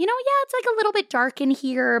 it's like a little bit dark in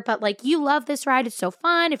here, but like you love this ride. It's so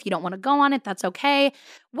fun. If you don't want to go on it, that's okay.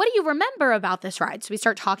 What do you remember about this ride? So we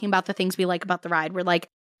start talking about the things we like about the ride. We're like,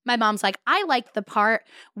 my mom's like, I like the part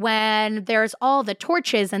when there's all the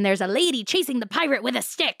torches and there's a lady chasing the pirate with a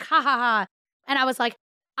stick. Ha ha ha. And I was like,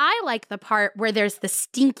 I like the part where there's the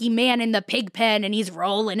stinky man in the pig pen and he's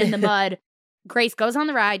rolling in the mud. Grace goes on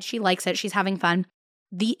the ride. She likes it. She's having fun.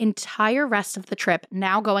 the entire rest of the trip,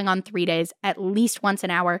 now going on 3 days, at least once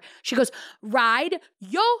an hour, she goes, ride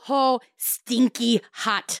yo-ho stinky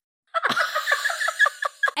hot.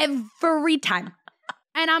 Every time.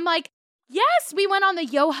 And I'm like, yes, we went on the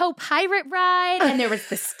yo-ho pirate ride, and there was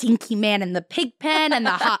the stinky man in the pig pen and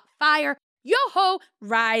the hot fire. Yo-ho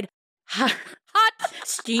ride hot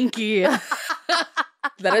stinky.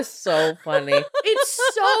 That is so funny. It's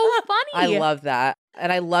so funny. I love that.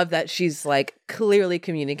 And I love that she's like clearly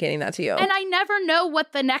communicating that to you. And I never know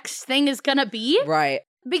what the next thing is going to be. Right.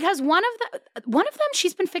 Because one of them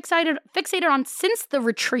she's been fixated on since the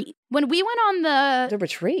retreat. When we went on the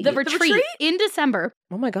retreat. The retreat in December.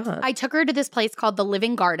 Oh my God. I took her to this place called the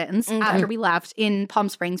Living Gardens after we left in Palm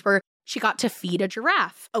Springs, where she got to feed a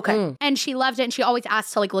giraffe. Okay. And she loved it. And she always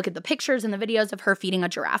asked to like look at the pictures and the videos of her feeding a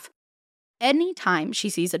giraffe. Anytime she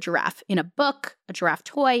sees a giraffe in a book, a giraffe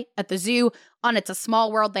toy, at the zoo, on It's a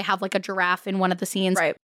Small World, they have like a giraffe in one of the scenes.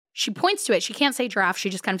 Right. She points to it. She can't say giraffe. She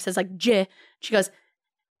just kind of says like, J. She goes,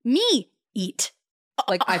 me eat.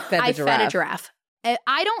 Like I fed the giraffe. I fed a giraffe.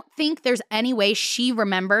 I don't think there's any way she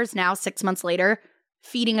remembers now 6 months later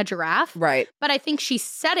feeding a giraffe. Right. But I think she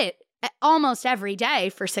said it almost every day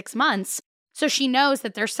for 6 months. So she knows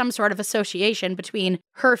that there's some sort of association between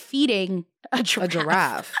her feeding a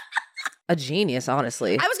giraffe. A genius,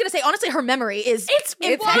 honestly. I was going to say, honestly, her memory is... It's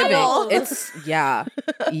wild. Yeah.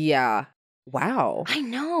 Yeah. Wow. I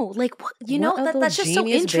know. Like, that's just so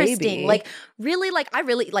genius interesting. baby. Like, really,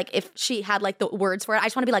 if she had, like, the words for it, I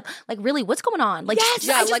just want to be like, really, what's going on? Like, yes,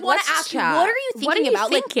 I just want to ask you, what are you thinking about?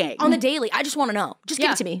 Thinking? Like, on the daily, I just want to know. Just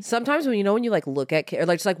give it to me. Sometimes when you like look at or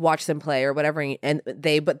like just like watch them play or whatever, and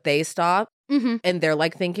they stop and they're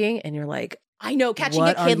like thinking, and you're like, I know, catching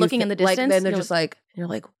a kid looking in the distance. Like, then they're just like, you're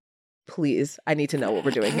like, please, I need to know what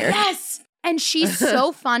we're doing here. Yes. And she's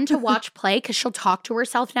so fun to watch play because she'll talk to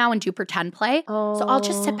herself now and do pretend play. Oh. So I'll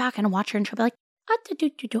just sit back and watch her, and she'll be like, oh,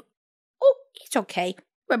 it's okay.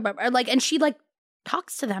 Like, and she like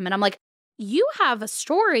talks to them, and I'm like, you have a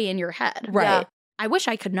story in your head. Right. Yeah. I wish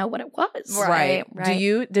I could know what it was. Right.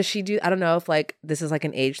 Does she do, I don't know if like this is like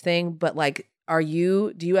an age thing, but like, do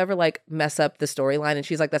you ever like mess up the storyline and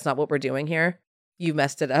she's like, that's not what we're doing here? You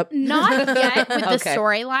messed it up? Not yet with the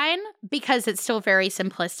storyline because it's still very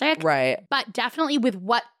simplistic. Right. But definitely with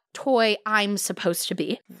what toy I'm supposed to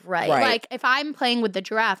be. Right. Like if I'm playing with the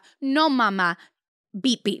giraffe, no mama,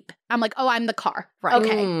 beep beep. I'm like, oh, I'm the car. Right.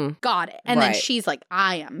 Okay, got it. And then she's like,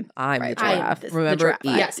 I'm the giraffe. Remember, the giraffe.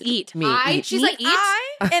 eat. Yes, eat. Eat. She's me like, eat.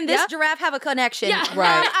 I and this giraffe have a connection. Yeah.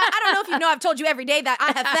 Right. I don't know if you know, I've told you every day that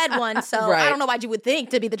I have fed one, so I don't know why you would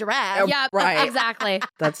think to be the giraffe. Yeah, right. Exactly.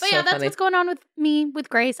 That's but so yeah, that's funny. what's going on with me with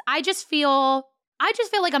Grace. I just feel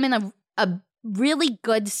like I'm in a really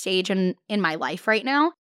good stage in my life right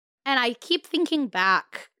now. And I keep thinking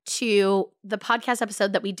back to the podcast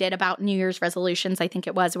episode that we did about New Year's resolutions, I think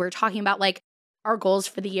it was. We were talking about like our goals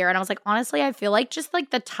for the year. And I was like, honestly, I feel like just like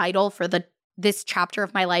the title for this chapter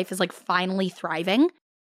of my life is like finally thriving.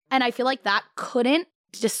 And I feel like that couldn't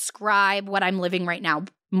describe what I'm living right now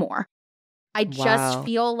more. I just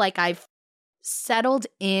feel like I've settled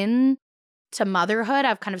in to motherhood.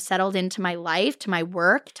 I've kind of settled into my life, to my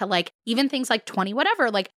work, to like even things like 20,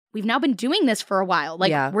 whatever. Like we've now been doing this for a while.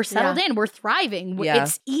 Like we're settled in, we're thriving. Yeah.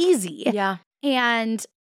 It's easy. Yeah. And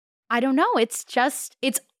I don't know. It's just,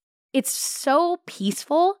 it's so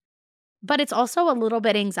peaceful, but it's also a little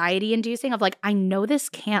bit anxiety inducing of like, I know this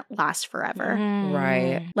can't last forever.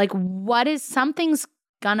 Right. Like something's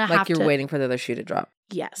gonna have to. Like you're waiting for the other shoe to drop.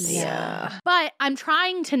 Yes. Yeah. But I'm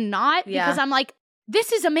trying to not because I'm like,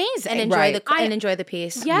 this is amazing. And enjoy the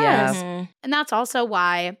peace. Yes. Yeah. And that's also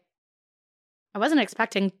why I wasn't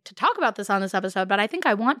expecting to talk about this on this episode, but I think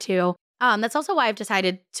I want to. That's also why I've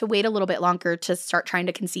decided to wait a little bit longer to start trying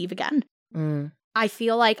to conceive again. I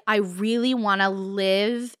feel like I really want to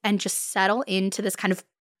live and just settle into this kind of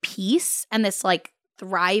peace and this like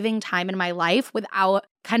thriving time in my life without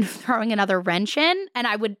kind of throwing another wrench in. And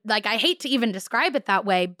I would like, I hate to even describe it that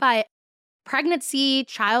way, but pregnancy,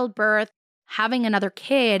 childbirth, having another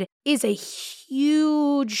kid is a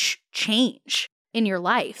huge change in your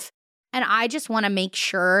life. And I just want to make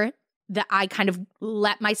sure that I kind of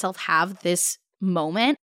let myself have this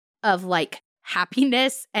moment of like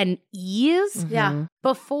happiness and ease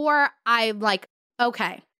before I'm like,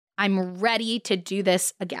 okay, I'm ready to do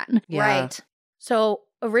this again. Yeah. Right. So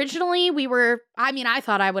originally I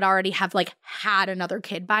thought I would already have like had another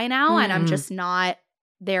kid by now and I'm just not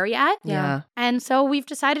there yet. Yeah. And so we've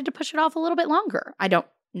decided to push it off a little bit longer. I don't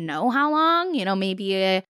know how long, maybe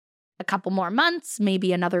a couple more months,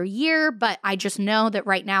 maybe another year, but I just know that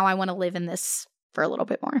right now I want to live in this for a little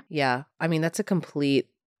bit more. Yeah. I mean, that's a complete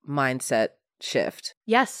mindset shift.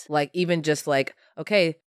 Yes. Like even just like,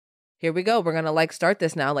 okay, here we go. We're going to like start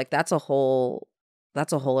this now. Like that's a whole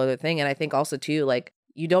other thing. And I think also too, like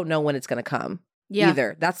you don't know when it's going to come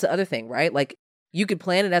either. That's the other thing, right? Like you could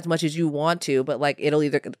plan it as much as you want to, but like it'll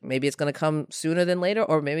either, maybe it's going to come sooner than later,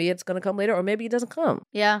 or maybe it's going to come later, or maybe it doesn't come.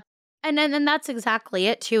 Yeah. And then that's exactly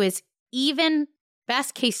it too, is even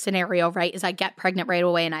best case scenario, right, is I get pregnant right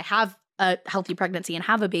away and I have a healthy pregnancy and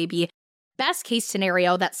have a baby. Best case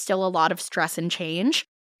scenario, that's still a lot of stress and change.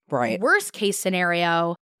 Right. Worst case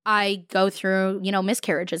scenario, I go through,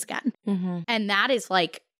 miscarriages again. Mm-hmm. And that is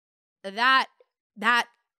like, that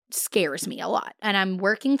scares me a lot. And I'm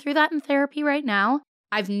working through that in therapy right now.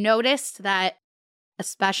 I've noticed that,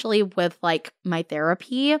 especially with like my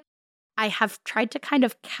therapy, I have tried to kind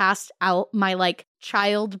of cast out my like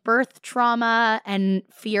childbirth trauma and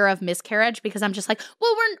fear of miscarriage, because I'm just like,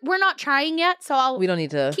 well, we're not trying yet, so we don't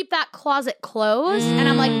need to keep that closet closed. And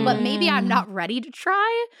I'm like, but maybe I'm not ready to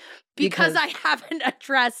try because I haven't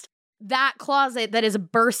addressed that closet that is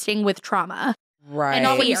bursting with trauma. Right. And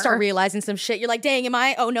all when you start realizing some shit, you're like, dang, am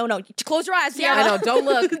I? Oh, no. Close your eyes. Yeah, I know. Don't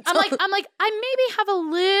look. I'm like, I maybe have a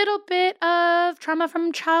little bit of trauma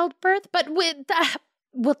from childbirth, but with that,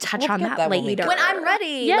 we'll touch on that later. When I'm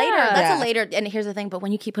ready. Yeah. Later. That's a later. And here's the thing, but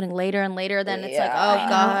when you keep putting later and later, then it's like, oh,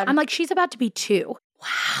 God. I'm like, she's about to be 2.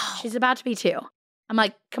 Wow. She's about to be 2. I'm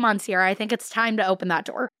like, come on, Sierra, I think it's time to open that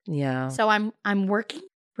door. Yeah. So I'm working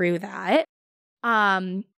through that.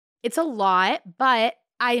 It's a lot, but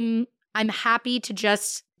I'm happy to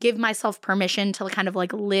just give myself permission to kind of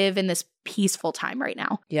like live in this peaceful time right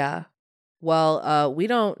now. Yeah. Well, we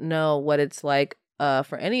don't know what it's like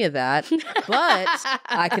for any of that, but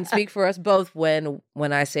I can speak for us both when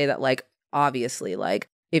I say that, like, obviously, like,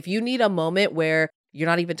 if you need a moment where you're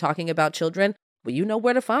not even talking about children, well, you know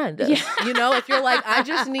where to find us. Yeah. If you're like, I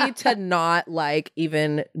just need to not like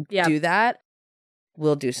even do that,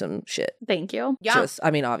 we'll do some shit. Thank you. Yeah.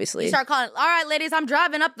 Obviously. You start calling, all right, ladies, I'm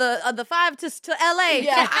driving up the 5 to LA.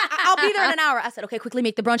 Yeah. I'll be there in an hour. I said, okay, quickly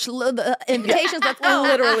make the brunch invitations. Let's go.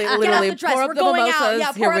 Literally. Pour up the mimosas.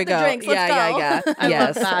 Yeah, pour up the drinks. Let's go.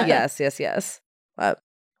 Yes.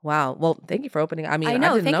 Wow. Well, thank you for opening. I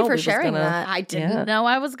know. Thank you for sharing that. I didn't know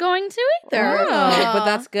I was going to either. Oh. But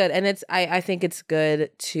that's good. And I think it's good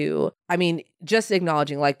to, just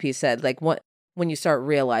acknowledging, like P said, like when you start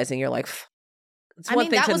realizing, you're like, it's one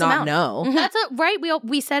thing to not know. That's right.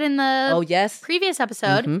 We said in the previous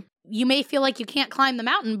episode, you may feel like you can't climb the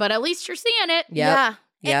mountain, but at least you're seeing it. Yep.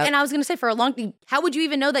 Yeah. And I was going to say, for a long time, how would you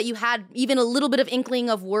even know that you had even a little bit of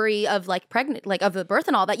inkling of worry of like pregnant, like of the birth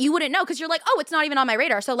and all that? You wouldn't know because you're like, oh, it's not even on my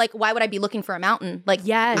radar. So like, why would I be looking for a mountain? Like,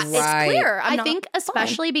 yes, it's clear. I think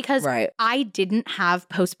especially because I didn't have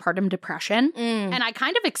postpartum depression, and I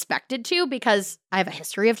kind of expected to because I have a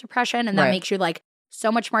history of depression, and that makes you like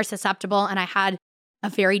so much more susceptible. And I had a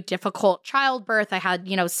very difficult childbirth. I had,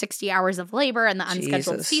 60 hours of labor and the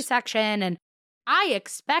unscheduled C-section. And I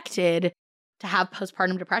expected to have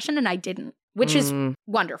postpartum depression, and I didn't, which is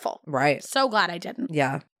wonderful. Right. So glad I didn't.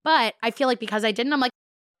 Yeah. But I feel like because I didn't, I'm like,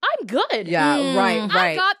 I'm good. Yeah, right.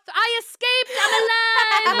 I escaped.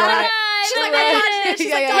 I'm alive. Right. She's like, I dodged it.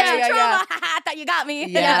 She's like, dodged your trauma. I thought you got me.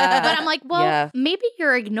 Yeah. But I'm like, well, maybe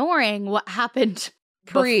you're ignoring what happened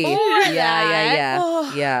pre. Yeah.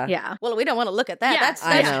 Well, we don't want to look at that.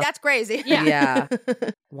 That's crazy. Yeah.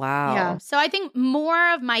 Wow. Yeah. So I think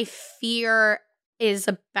more of my fear is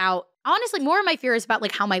about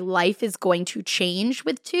like how my life is going to change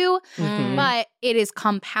with 2, but it is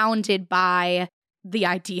compounded by the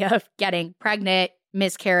idea of getting pregnant,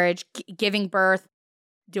 miscarriage, giving birth.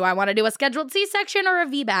 Do I want to do a scheduled C-section or a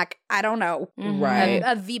VBAC? I don't know. Right.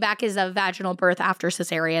 A VBAC is a vaginal birth after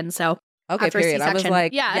cesarean. So okay, period. I was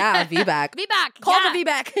like, VBAC. VBAC. Call the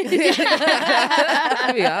VBAC.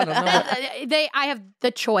 I don't know. I have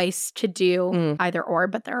the choice to do either or,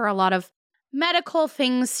 but there are a lot of medical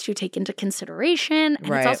things to take into consideration.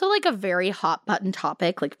 And it's also like a very hot button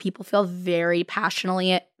topic. Like people feel very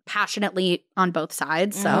passionately on both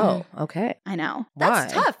sides. So okay. I know.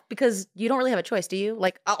 That's tough because you don't really have a choice, do you?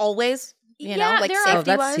 Like always? Like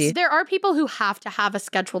safety-wise? There are people who have to have a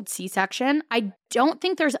scheduled C-section. I don't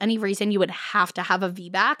think there's any reason you would have to have a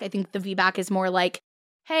VBAC. I think the VBAC is more like,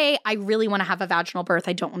 hey, I really want to have a vaginal birth.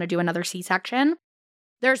 I don't want to do another C-section.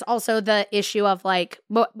 There's also the issue of like,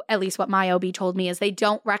 at least what my OB told me is they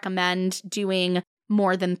don't recommend doing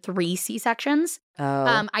more than 3 C-sections.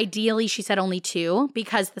 Ideally, she said only 2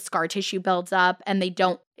 because the scar tissue builds up and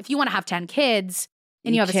if you want to have 10 kids,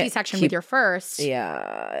 and you have a C-section with your first,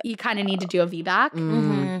 you kind of need to do a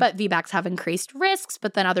VBAC. But VBACs have increased risks,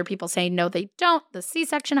 but then other people say, no, they don't. The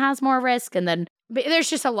C-section has more risk. And then there's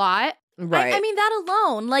just a lot. Right. I mean, that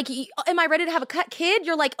alone, like, am I ready to have a kid?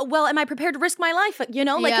 You're like, well, am I prepared to risk my life? You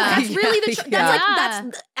know, like, that's really the truth.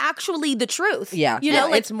 That's actually the truth. Yeah. You know,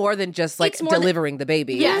 like, it's more than just like delivering the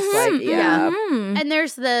baby. Yes. Like, And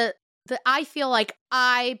there's I feel like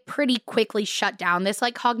I pretty quickly shut down this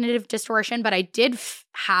like cognitive distortion, but I did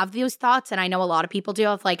have those thoughts. And I know a lot of people do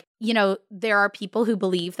of like, you know, there are people who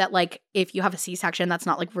believe that like if you have a C-section, that's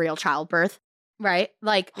not like real childbirth. Right?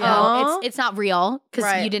 Like, it's not real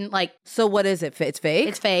because you didn't like. So what is it? It's fake?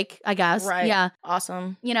 It's fake, I guess. Right. Yeah.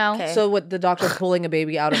 Awesome. You know? Okay. So what the doctor pulling a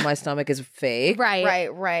baby out of my stomach is fake?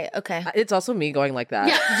 Right. Okay. It's also me going like that.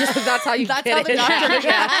 Yeah. Just that's how you That's get how it. the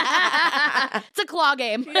doctor It's a claw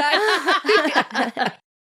game.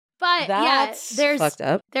 But That's fucked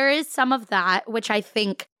up. There is some of that, which I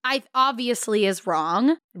think obviously is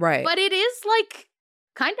wrong. Right. But it is like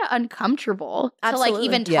kind of uncomfortable to Absolutely. like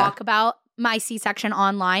even talk about my C-section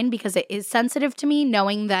online because it is sensitive to me,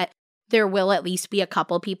 knowing that there will at least be a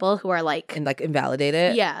couple people who are like and like invalidate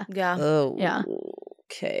it? Yeah. Oh. Yeah.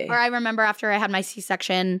 Okay. Or I remember after I had my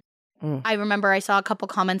C-section, I remember I saw a couple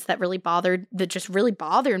comments that just really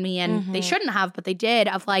bothered me, and they shouldn't have, but they did,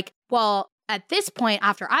 of like, well, at this point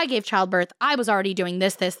after I gave childbirth, I was already doing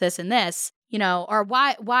this, and this, you know, or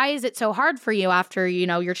why is it so hard for you after, you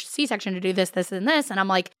know, your C-section to do this, and this? And I'm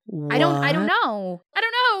like, what? I don't know.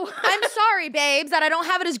 I'm sorry, babes, that I don't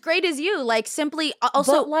have it as great as you. Like, simply,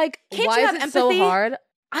 also, but like, can't why you is have it empathy? so hard?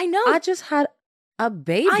 I know. I just had a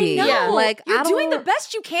baby. I know. Yeah. Like, you're I doing the don't-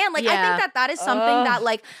 best you can. Like, I think that is something that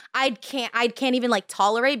like I can't even like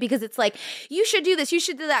tolerate, because it's like, you should do this, you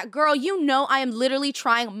should do that. Girl, you know I am literally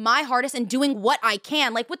trying my hardest and doing what I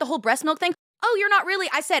can. Like with the whole breast milk thing. Oh, you're not really.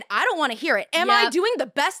 I said, I don't want to hear it. Am I doing the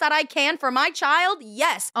best that I can for my child?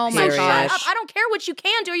 Yes. Oh So my shut gosh. up. I don't care what you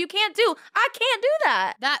can do or you can't do. I can't do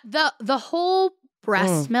that. The whole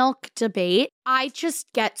breast milk debate, I just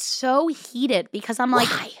get so heated because I'm like,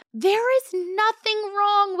 there is nothing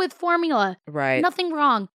wrong with formula. Right. Nothing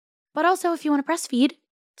wrong. But also, if you want to breastfeed,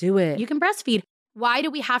 Do it. you can breastfeed. Why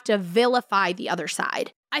do we have to vilify the other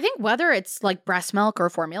side? I think whether it's like breast milk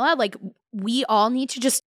or formula, like we all need to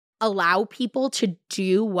just allow people to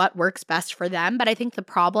do what works best for them. But I think the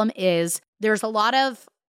problem is there's a lot of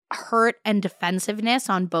hurt and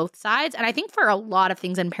defensiveness on both sides. And I think for a lot of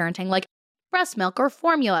things in parenting, like breast milk or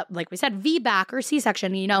formula, like we said, VBAC or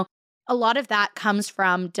C-section, you know, a lot of that comes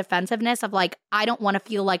from defensiveness of like, I don't want to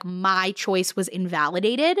feel like my choice was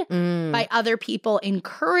invalidated by other people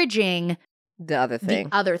encouraging the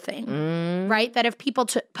other thing. Right? That if people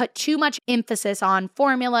put too much emphasis on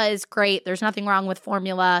formula is great, there's nothing wrong with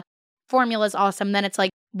formula, formula's awesome, then it's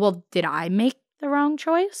like, well, did I make the wrong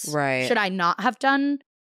choice? Right. Should I not have done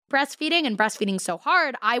breastfeeding? And breastfeeding so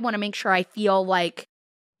hard, I want to make sure I feel like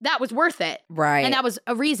that was worth it. Right. And that was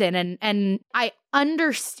a reason. And I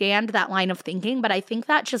understand that line of thinking, but I think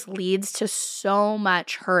that just leads to so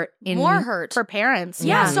much hurt More hurt. for parents.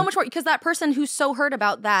 Yeah, so much more, because that person who's so hurt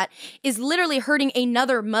about that is literally hurting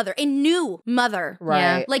another mother, a new mother. Right.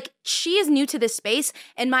 Yeah. Like, she is new to this space,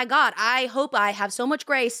 and my God, I hope I have so much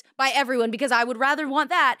grace by everyone, because I would rather want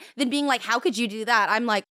that than being like, how could you do that? I'm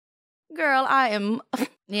like, girl, I am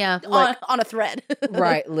on a thread.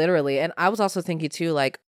 Right, literally. And I was also thinking too,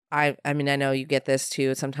 like, I mean, I know you get this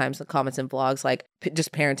too sometimes, the comments and vlogs, like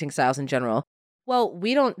just parenting styles in general. Well,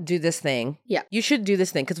 we don't do this thing. Yeah. You should do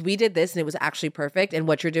this thing because we did this and it was actually perfect. And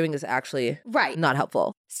what you're doing is actually not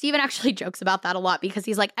helpful. Steven actually jokes about that a lot because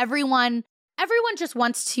he's like, everyone just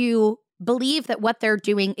wants to believe that what they're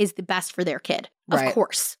doing is the best for their kid. Of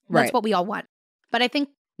course. That's what we all want. But I think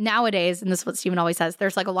nowadays, and this is what Steven always says,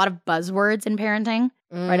 there's like a lot of buzzwords in parenting,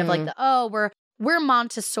 right? Of like, we're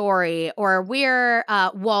Montessori, or we're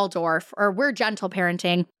Waldorf, or we're gentle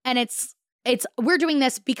parenting. And it's we're doing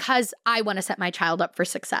this because I want to set my child up for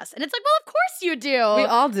success. And it's like, well, of course you do. We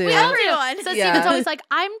all do. Everyone. So Steven's always like,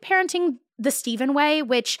 I'm parenting the Steven way,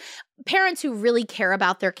 which parents who really care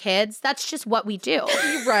about their kids, that's just what we do.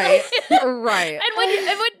 Right. Right. And when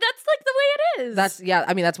that's like the way it is.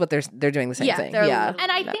 That's what they're doing the same thing. Yeah.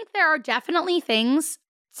 And I think there are definitely things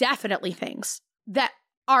that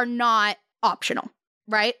are not optional,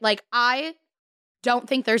 right? Like, I don't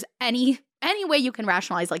think there's any way you can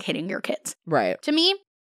rationalize like hitting your kids. Right. To me,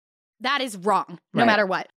 that is wrong, no matter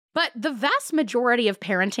what. But the vast majority of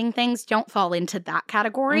parenting things don't fall into that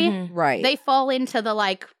category. Mm-hmm. Right. They fall into the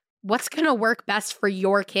like, what's going to work best for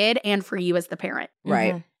your kid and for you as the parent.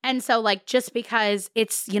 Right. Mm-hmm. And so like, just because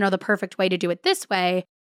it's, you know, the perfect way to do it this way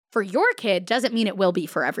for your kid doesn't mean it will be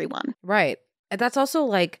for everyone. Right. And that's also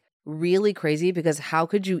like really crazy, because how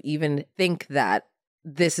could you even think that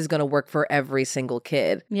this is going to work for every single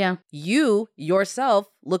kid? Yeah. You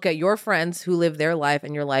yourself look at your friends who live their life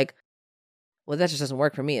and you're like, well, that just doesn't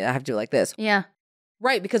work for me. I have to do it like this. Yeah.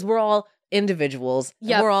 Right, because we're all individuals.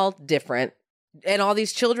 Yep. And we're all different. And all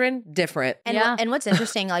these children, different. And, and what's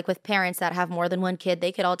interesting, like with parents that have more than one kid,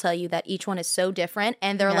 they could all tell you that each one is so different.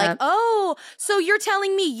 And they're like, oh, so you're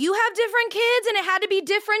telling me you have different kids and it had to be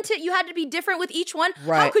different. You had to be different with each one.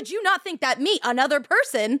 Right. How could you not think that me, another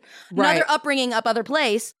person, another upbringing, other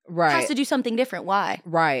place, has to do something different? Why?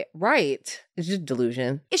 Right. It's just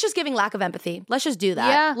delusion. It's just giving lack of empathy. Let's just do that.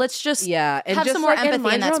 Yeah. Let's just and have just some more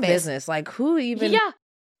empathy in that space. Business. Like who even? Yeah.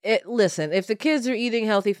 Listen, if the kids are eating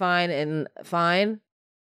healthy, fine,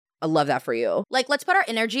 I love that for you. Like, let's put our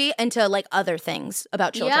energy into like other things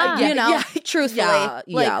about children. Yeah. You know, truthfully.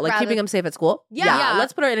 Like keeping them safe at school. Yeah.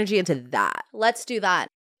 Let's put our energy into that. Let's do that.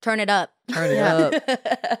 Turn it up. Up.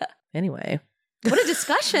 Anyway. What a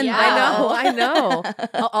discussion. I know.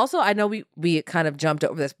 Also, I know we kind of jumped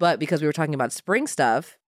over this, but because we were talking about spring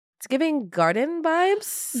stuff, it's giving garden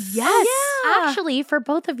vibes. Yes. Actually, for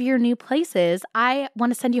both of your new places, I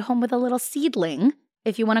want to send you home with a little seedling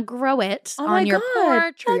if you want to grow it on your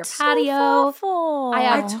porch or your patio. So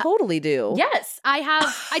I totally do. Yes.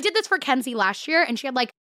 I did this for Kenzie last year, and she had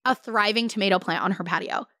like a thriving tomato plant on her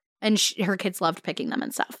patio. And her kids loved picking them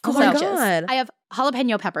and stuff. Oh my God. I have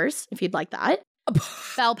jalapeno peppers, if you'd like that.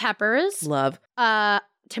 Bell peppers. Love.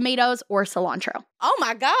 Tomatoes or cilantro. Oh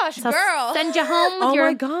my gosh, so girl. Send you home with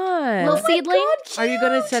your little seedling. Are you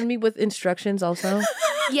going to send me with instructions also?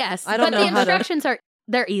 Yes. I don't know the instructions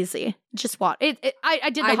they're easy. Just what? I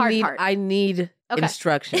did the hard part. I need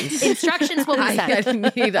instructions. Instructions will be sent. I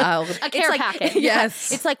need a care packet.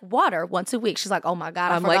 Yes. It's like water once a week. She's like, oh my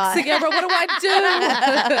God, I'm like, Sierra, what do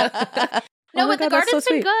I do? No, but the garden's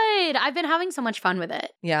been good. I've been having so much fun with it.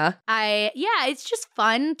 Yeah. It's just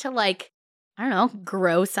fun to like, I don't know,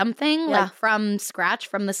 grow something like from scratch,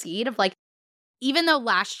 from the seed of like, even though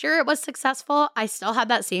last year it was successful, I still had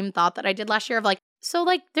that same thought that I did last year of like, so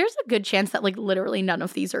like there's a good chance that like literally none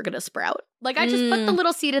of these are going to sprout. Like I just put the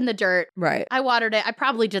little seed in the dirt. Right. I watered it. I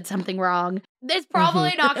probably did something wrong. It's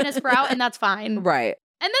probably not going to sprout and that's fine. Right.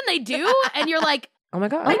 And then they do and you're like, oh my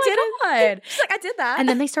God. I did it. She's like, I did that. And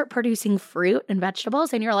then they start producing fruit and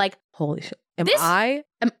vegetables and you're like, holy shit. Am I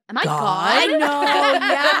God? I know.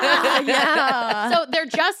 Yeah. So they're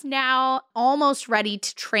just now almost ready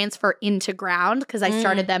to transfer into ground because I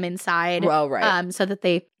started them inside. Well, right. So that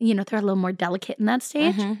they, they're a little more delicate in that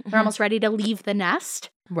stage. They're almost ready to leave the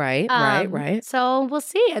nest. Right, right. So we'll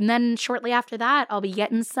see. And then shortly after that, I'll be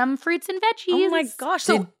getting some fruits and veggies. Oh my gosh.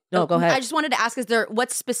 No, go ahead. I just wanted to ask,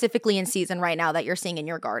 what's specifically in season right now that you're seeing in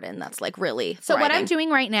your garden that's like really So what I'm doing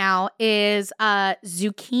right now is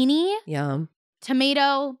zucchini, yum,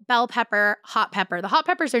 tomato, bell pepper, hot pepper. The hot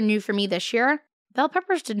peppers are new for me this year. Bell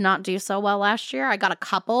peppers did not do so well last year. I got a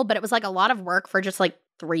couple, but it was like a lot of work for just like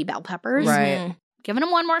 3 bell peppers. Right. Giving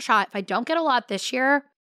them one more shot. If I don't get a lot this year,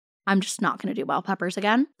 I'm just not going to do bell peppers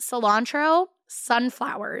again. Cilantro,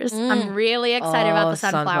 sunflowers. I'm really excited about the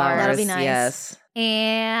sunflowers. That'll be nice. Yes.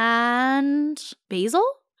 And basil,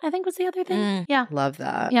 I think was the other thing. Yeah. Love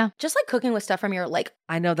that. Yeah. Just like cooking with stuff from your like.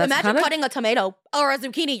 I know that's imagine cutting a tomato or a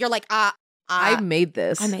zucchini. You're like, I made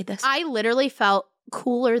this. I literally felt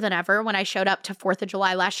cooler than ever when I showed up to 4th of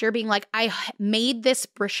July last year being like, I made this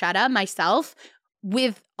bruschetta myself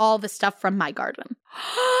with all the stuff from my garden.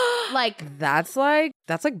 Like that's like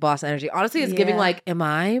boss energy. Honestly, it's giving like, am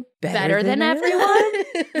I better than everyone?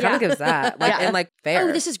 Kind of gives that. Like and like fair.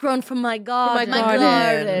 Oh, this is grown from my garden. My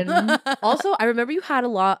garden. Also, I remember you had a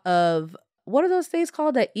lot of what are those things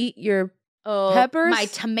called that eat your peppers? My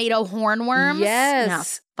tomato hornworms. Yes. No,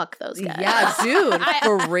 fuck those guys. Yeah, dude.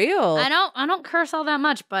 For real. I don't curse all that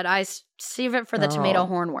much, but I save it for the tomato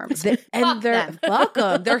hornworms. Fuck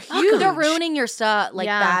them. They're huge. They're ruining your stuff like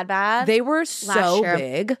bad. They were so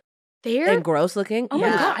big. And gross looking. Oh my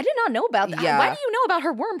God. I did not know about that. Yeah. Why do you know about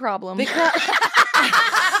her worm problem? Because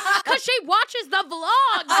she watches the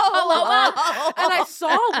vlogs. And I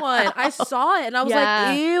saw one. I saw it and I was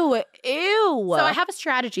like, ew. So I have a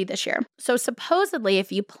strategy this year. So supposedly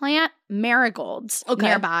if you plant marigolds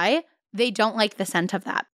nearby, they don't like the scent of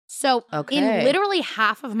that. So in literally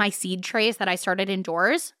half of my seed trays that I started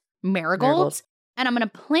indoors, marigolds. And I'm going to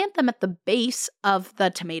plant them at the base of the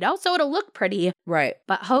tomato. So it'll look pretty. Right.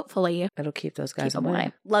 But hopefully it'll keep those guys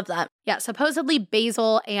away. Love that. Yeah. Supposedly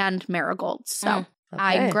basil and marigolds. So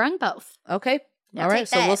I'm growing both. Okay. All right.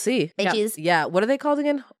 So we'll see. Veggies. Yeah. What are they called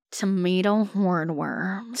again? Tomato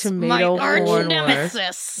hornworms. Tomato hornworms.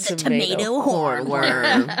 Nemesis. The tomato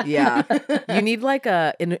hornworm. Yeah. You need like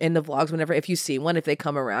in the vlogs, whenever, if you see one, if they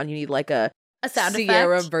come around, you need like a sound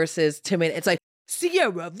Sierra effect. Versus tomato. It's like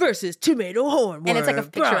Sierra versus tomato hornworm. And it's like a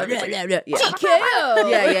picture of it. Yeah.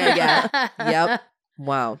 Yeah. Yep.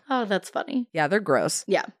 Wow. Oh, that's funny. Yeah, they're gross.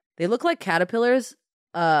 Yeah. They look like caterpillars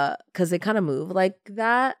because they kind of move like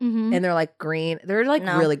that. Mm-hmm. And they're like green. They're like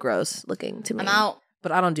No. really gross looking to me. I'm out.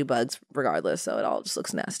 But I don't do bugs regardless, so it all just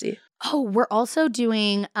looks nasty. Oh, we're also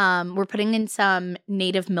doing, we're putting in some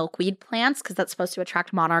native milkweed plants because that's supposed to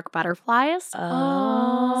attract monarch butterflies.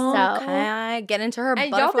 Oh, So- okay. Get into her And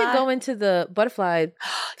butterfly. y'all been going to the butterfly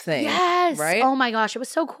thing. Yes. Right? Oh my gosh, it was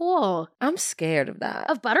so cool. I'm scared of that.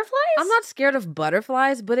 Of butterflies? I'm not scared of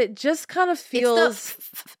butterflies, but it just kind of feels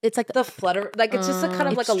It's like the flutter. Like it's just a kind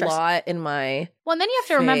of like It's a stressful. lot in my, Well, and then you have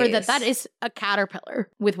to remember that face. that is a caterpillar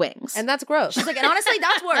with wings. and that's gross. She's like, and honestly,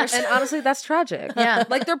 that's worse. And honestly, that's tragic. Yeah.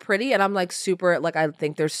 Like they're pretty, and I'm like super, like I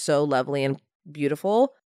think they're so lovely and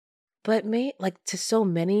beautiful. But like to so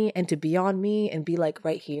many and to be on me and be like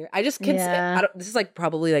right here. I just can Yeah. I don't, this is like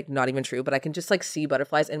probably like not even true, but I can just like see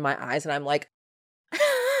butterflies in my eyes and I'm like,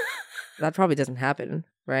 that probably doesn't happen,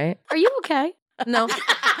 right? Are you okay? No.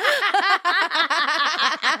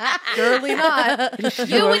 Surely not. You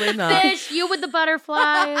Surely with the not. fish, you with the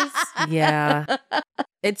butterflies. Yeah.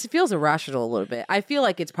 It feels irrational a little bit. I feel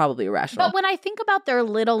like it's probably irrational. But when I think about their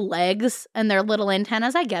little legs and their little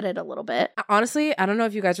antennas, I get it a little bit. Honestly, I don't know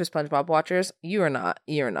if you guys are SpongeBob watchers. You are not.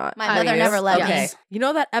 You're not. My Are mother you? never let me. Okay. You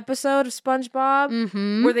know that episode of SpongeBob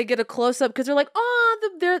Mm-hmm. where they get a close up because they're like, oh,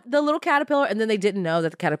 the little caterpillar, and then they didn't know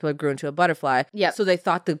that the caterpillar grew into a butterfly. Yep. So they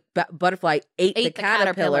thought the butterfly ate the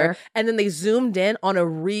caterpillar, and then they zoomed in on a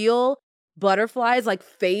real butterfly's like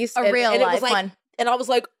face, A real and it life was like, one. and I was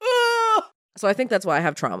like, ugh. So I think that's why I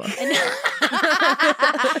have trauma.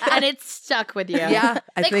 And it's stuck with you. Yeah,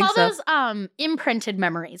 I They think call so. those imprinted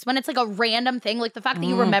memories when it's like a random thing, like the fact that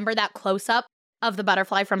you Mm. remember that close up of the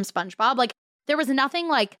butterfly from SpongeBob. Like there was nothing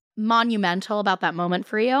like monumental about that moment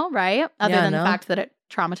for you, right? Other Yeah, than no. the fact that it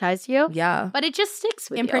traumatized you. Yeah. But it just sticks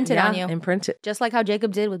with Imprinted you. on you. Imprinted. Just like how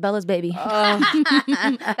Jacob did with Bella's baby. Oh.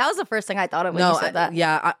 That was the first thing I thought of when No, you said that. I You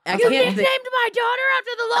can't nicknamed think. my daughter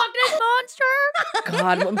after the Loch Ness Monster?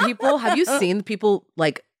 God, when people have you seen people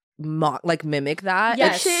like mimic that?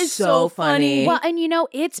 Yes. It's That shit is so funny. Well, and you know,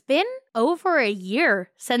 it's been over a year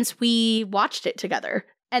since we watched it together.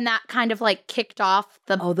 And that kind of like kicked off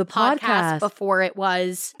the The podcast. before it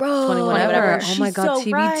was Bro, 21 whatever. Oh my She's God, so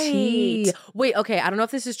TBT. right. Wait, okay, I don't know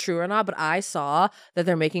if this is true or not, but I saw that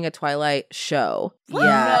they're making a Twilight show. What?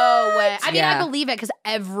 Yeah. No way. I mean, Yeah. I believe it because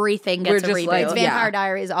everything We're gets a just reboot. like- It's Yeah. Vampire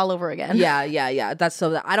Diaries all over again. Yeah. That's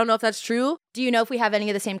so. I don't know if that's true. Do you know if we have any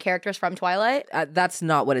of the same characters from Twilight? That's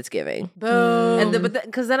not what it's giving. Boom. And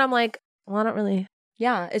because then I'm like, well, I don't really.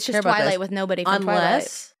 Yeah, it's Care just about Twilight this. with nobody from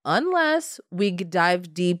Twilight. Unless we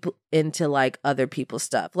dive deep into like other people's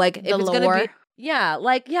stuff, like if The it's gonna lore? be,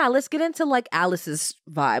 let's get into like Alice's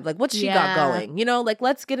vibe, like what she got Yeah. going, like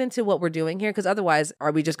let's get into what we're doing here, because otherwise,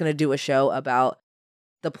 are we just gonna do a show about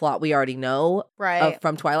the plot we already know Right.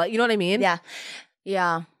 from Twilight? You know what I mean? Yeah.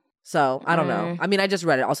 Yeah. So I don't know. I mean, I just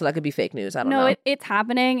read it. Also, that could be fake news. I don't know. No, it's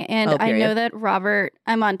happening, and Oh, I period. know that Robert.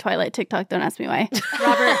 I'm on Twilight TikTok. Don't ask me why.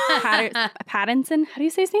 Robert Pattinson. How do you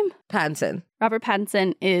say his name? Pattinson. Robert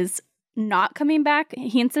Pattinson is not coming back.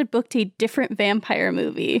 He instead booked a different vampire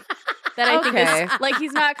movie that I think Okay. is like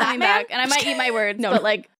he's not coming Batman? back. And I might eat my words, No. but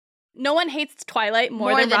like no one hates Twilight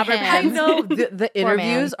more than Robert him. I Pattinson. know the Poor man.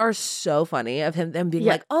 interviews are so funny of them being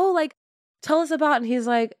Yeah. like, "Oh, like tell us about," and he's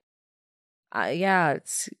like, "Yeah,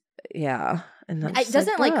 it's yeah." And I'm just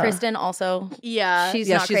Doesn't like "Duh." Kristen also? Yeah. She's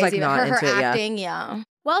Yeah, not she's, crazy. like, not her into it, yeah. acting, yeah.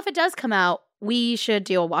 Well, if it does come out, we should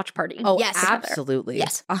do a watch party. Oh, Yes. absolutely.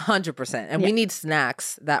 Yes. 100%. And Yeah. we need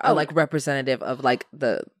snacks that are Oh, like representative of like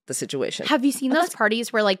the situation. Have you seen those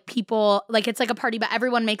parties where like people like it's like a party, but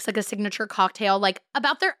everyone makes like a signature cocktail like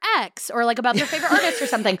about their ex or like about their favorite artist or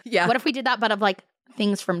something? Yeah. What if we did that, but of like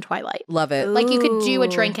things from Twilight? Love it. Like you could do a Ooh.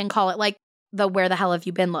 drink and call it like the Where the Hell Have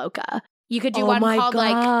You Been, Loca? You could do Oh one my called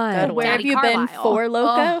like God. Where Daddy have you been Carlisle. for,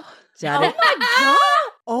 Loco? Daddy. Oh my god!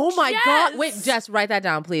 Oh my God. Wait, Yes. Jess, write that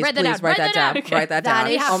down, please. Write that Please down. write that down. Okay. Write that That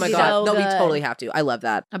down. is Oh my so God. No, we good. totally have to. I love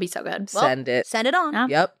that. That'd be so good. Well, Send it. Send it on. Yeah.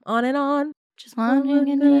 Yep. On and on. Just one drink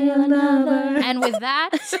and another. And with that,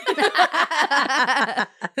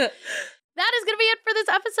 that is going to be it for this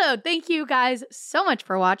episode. Thank you guys so much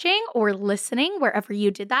for watching or listening wherever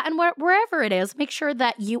you did that. And wherever it is, make sure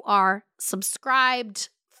that you are subscribed,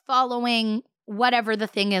 following, whatever the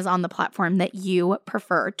thing is on the platform that you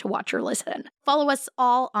prefer to watch or listen. Follow us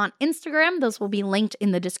all on Instagram. Those will be linked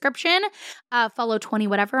in the description. Follow 20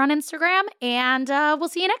 whatever on Instagram. And we'll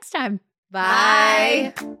see you next time.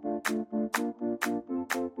 Bye. Bye.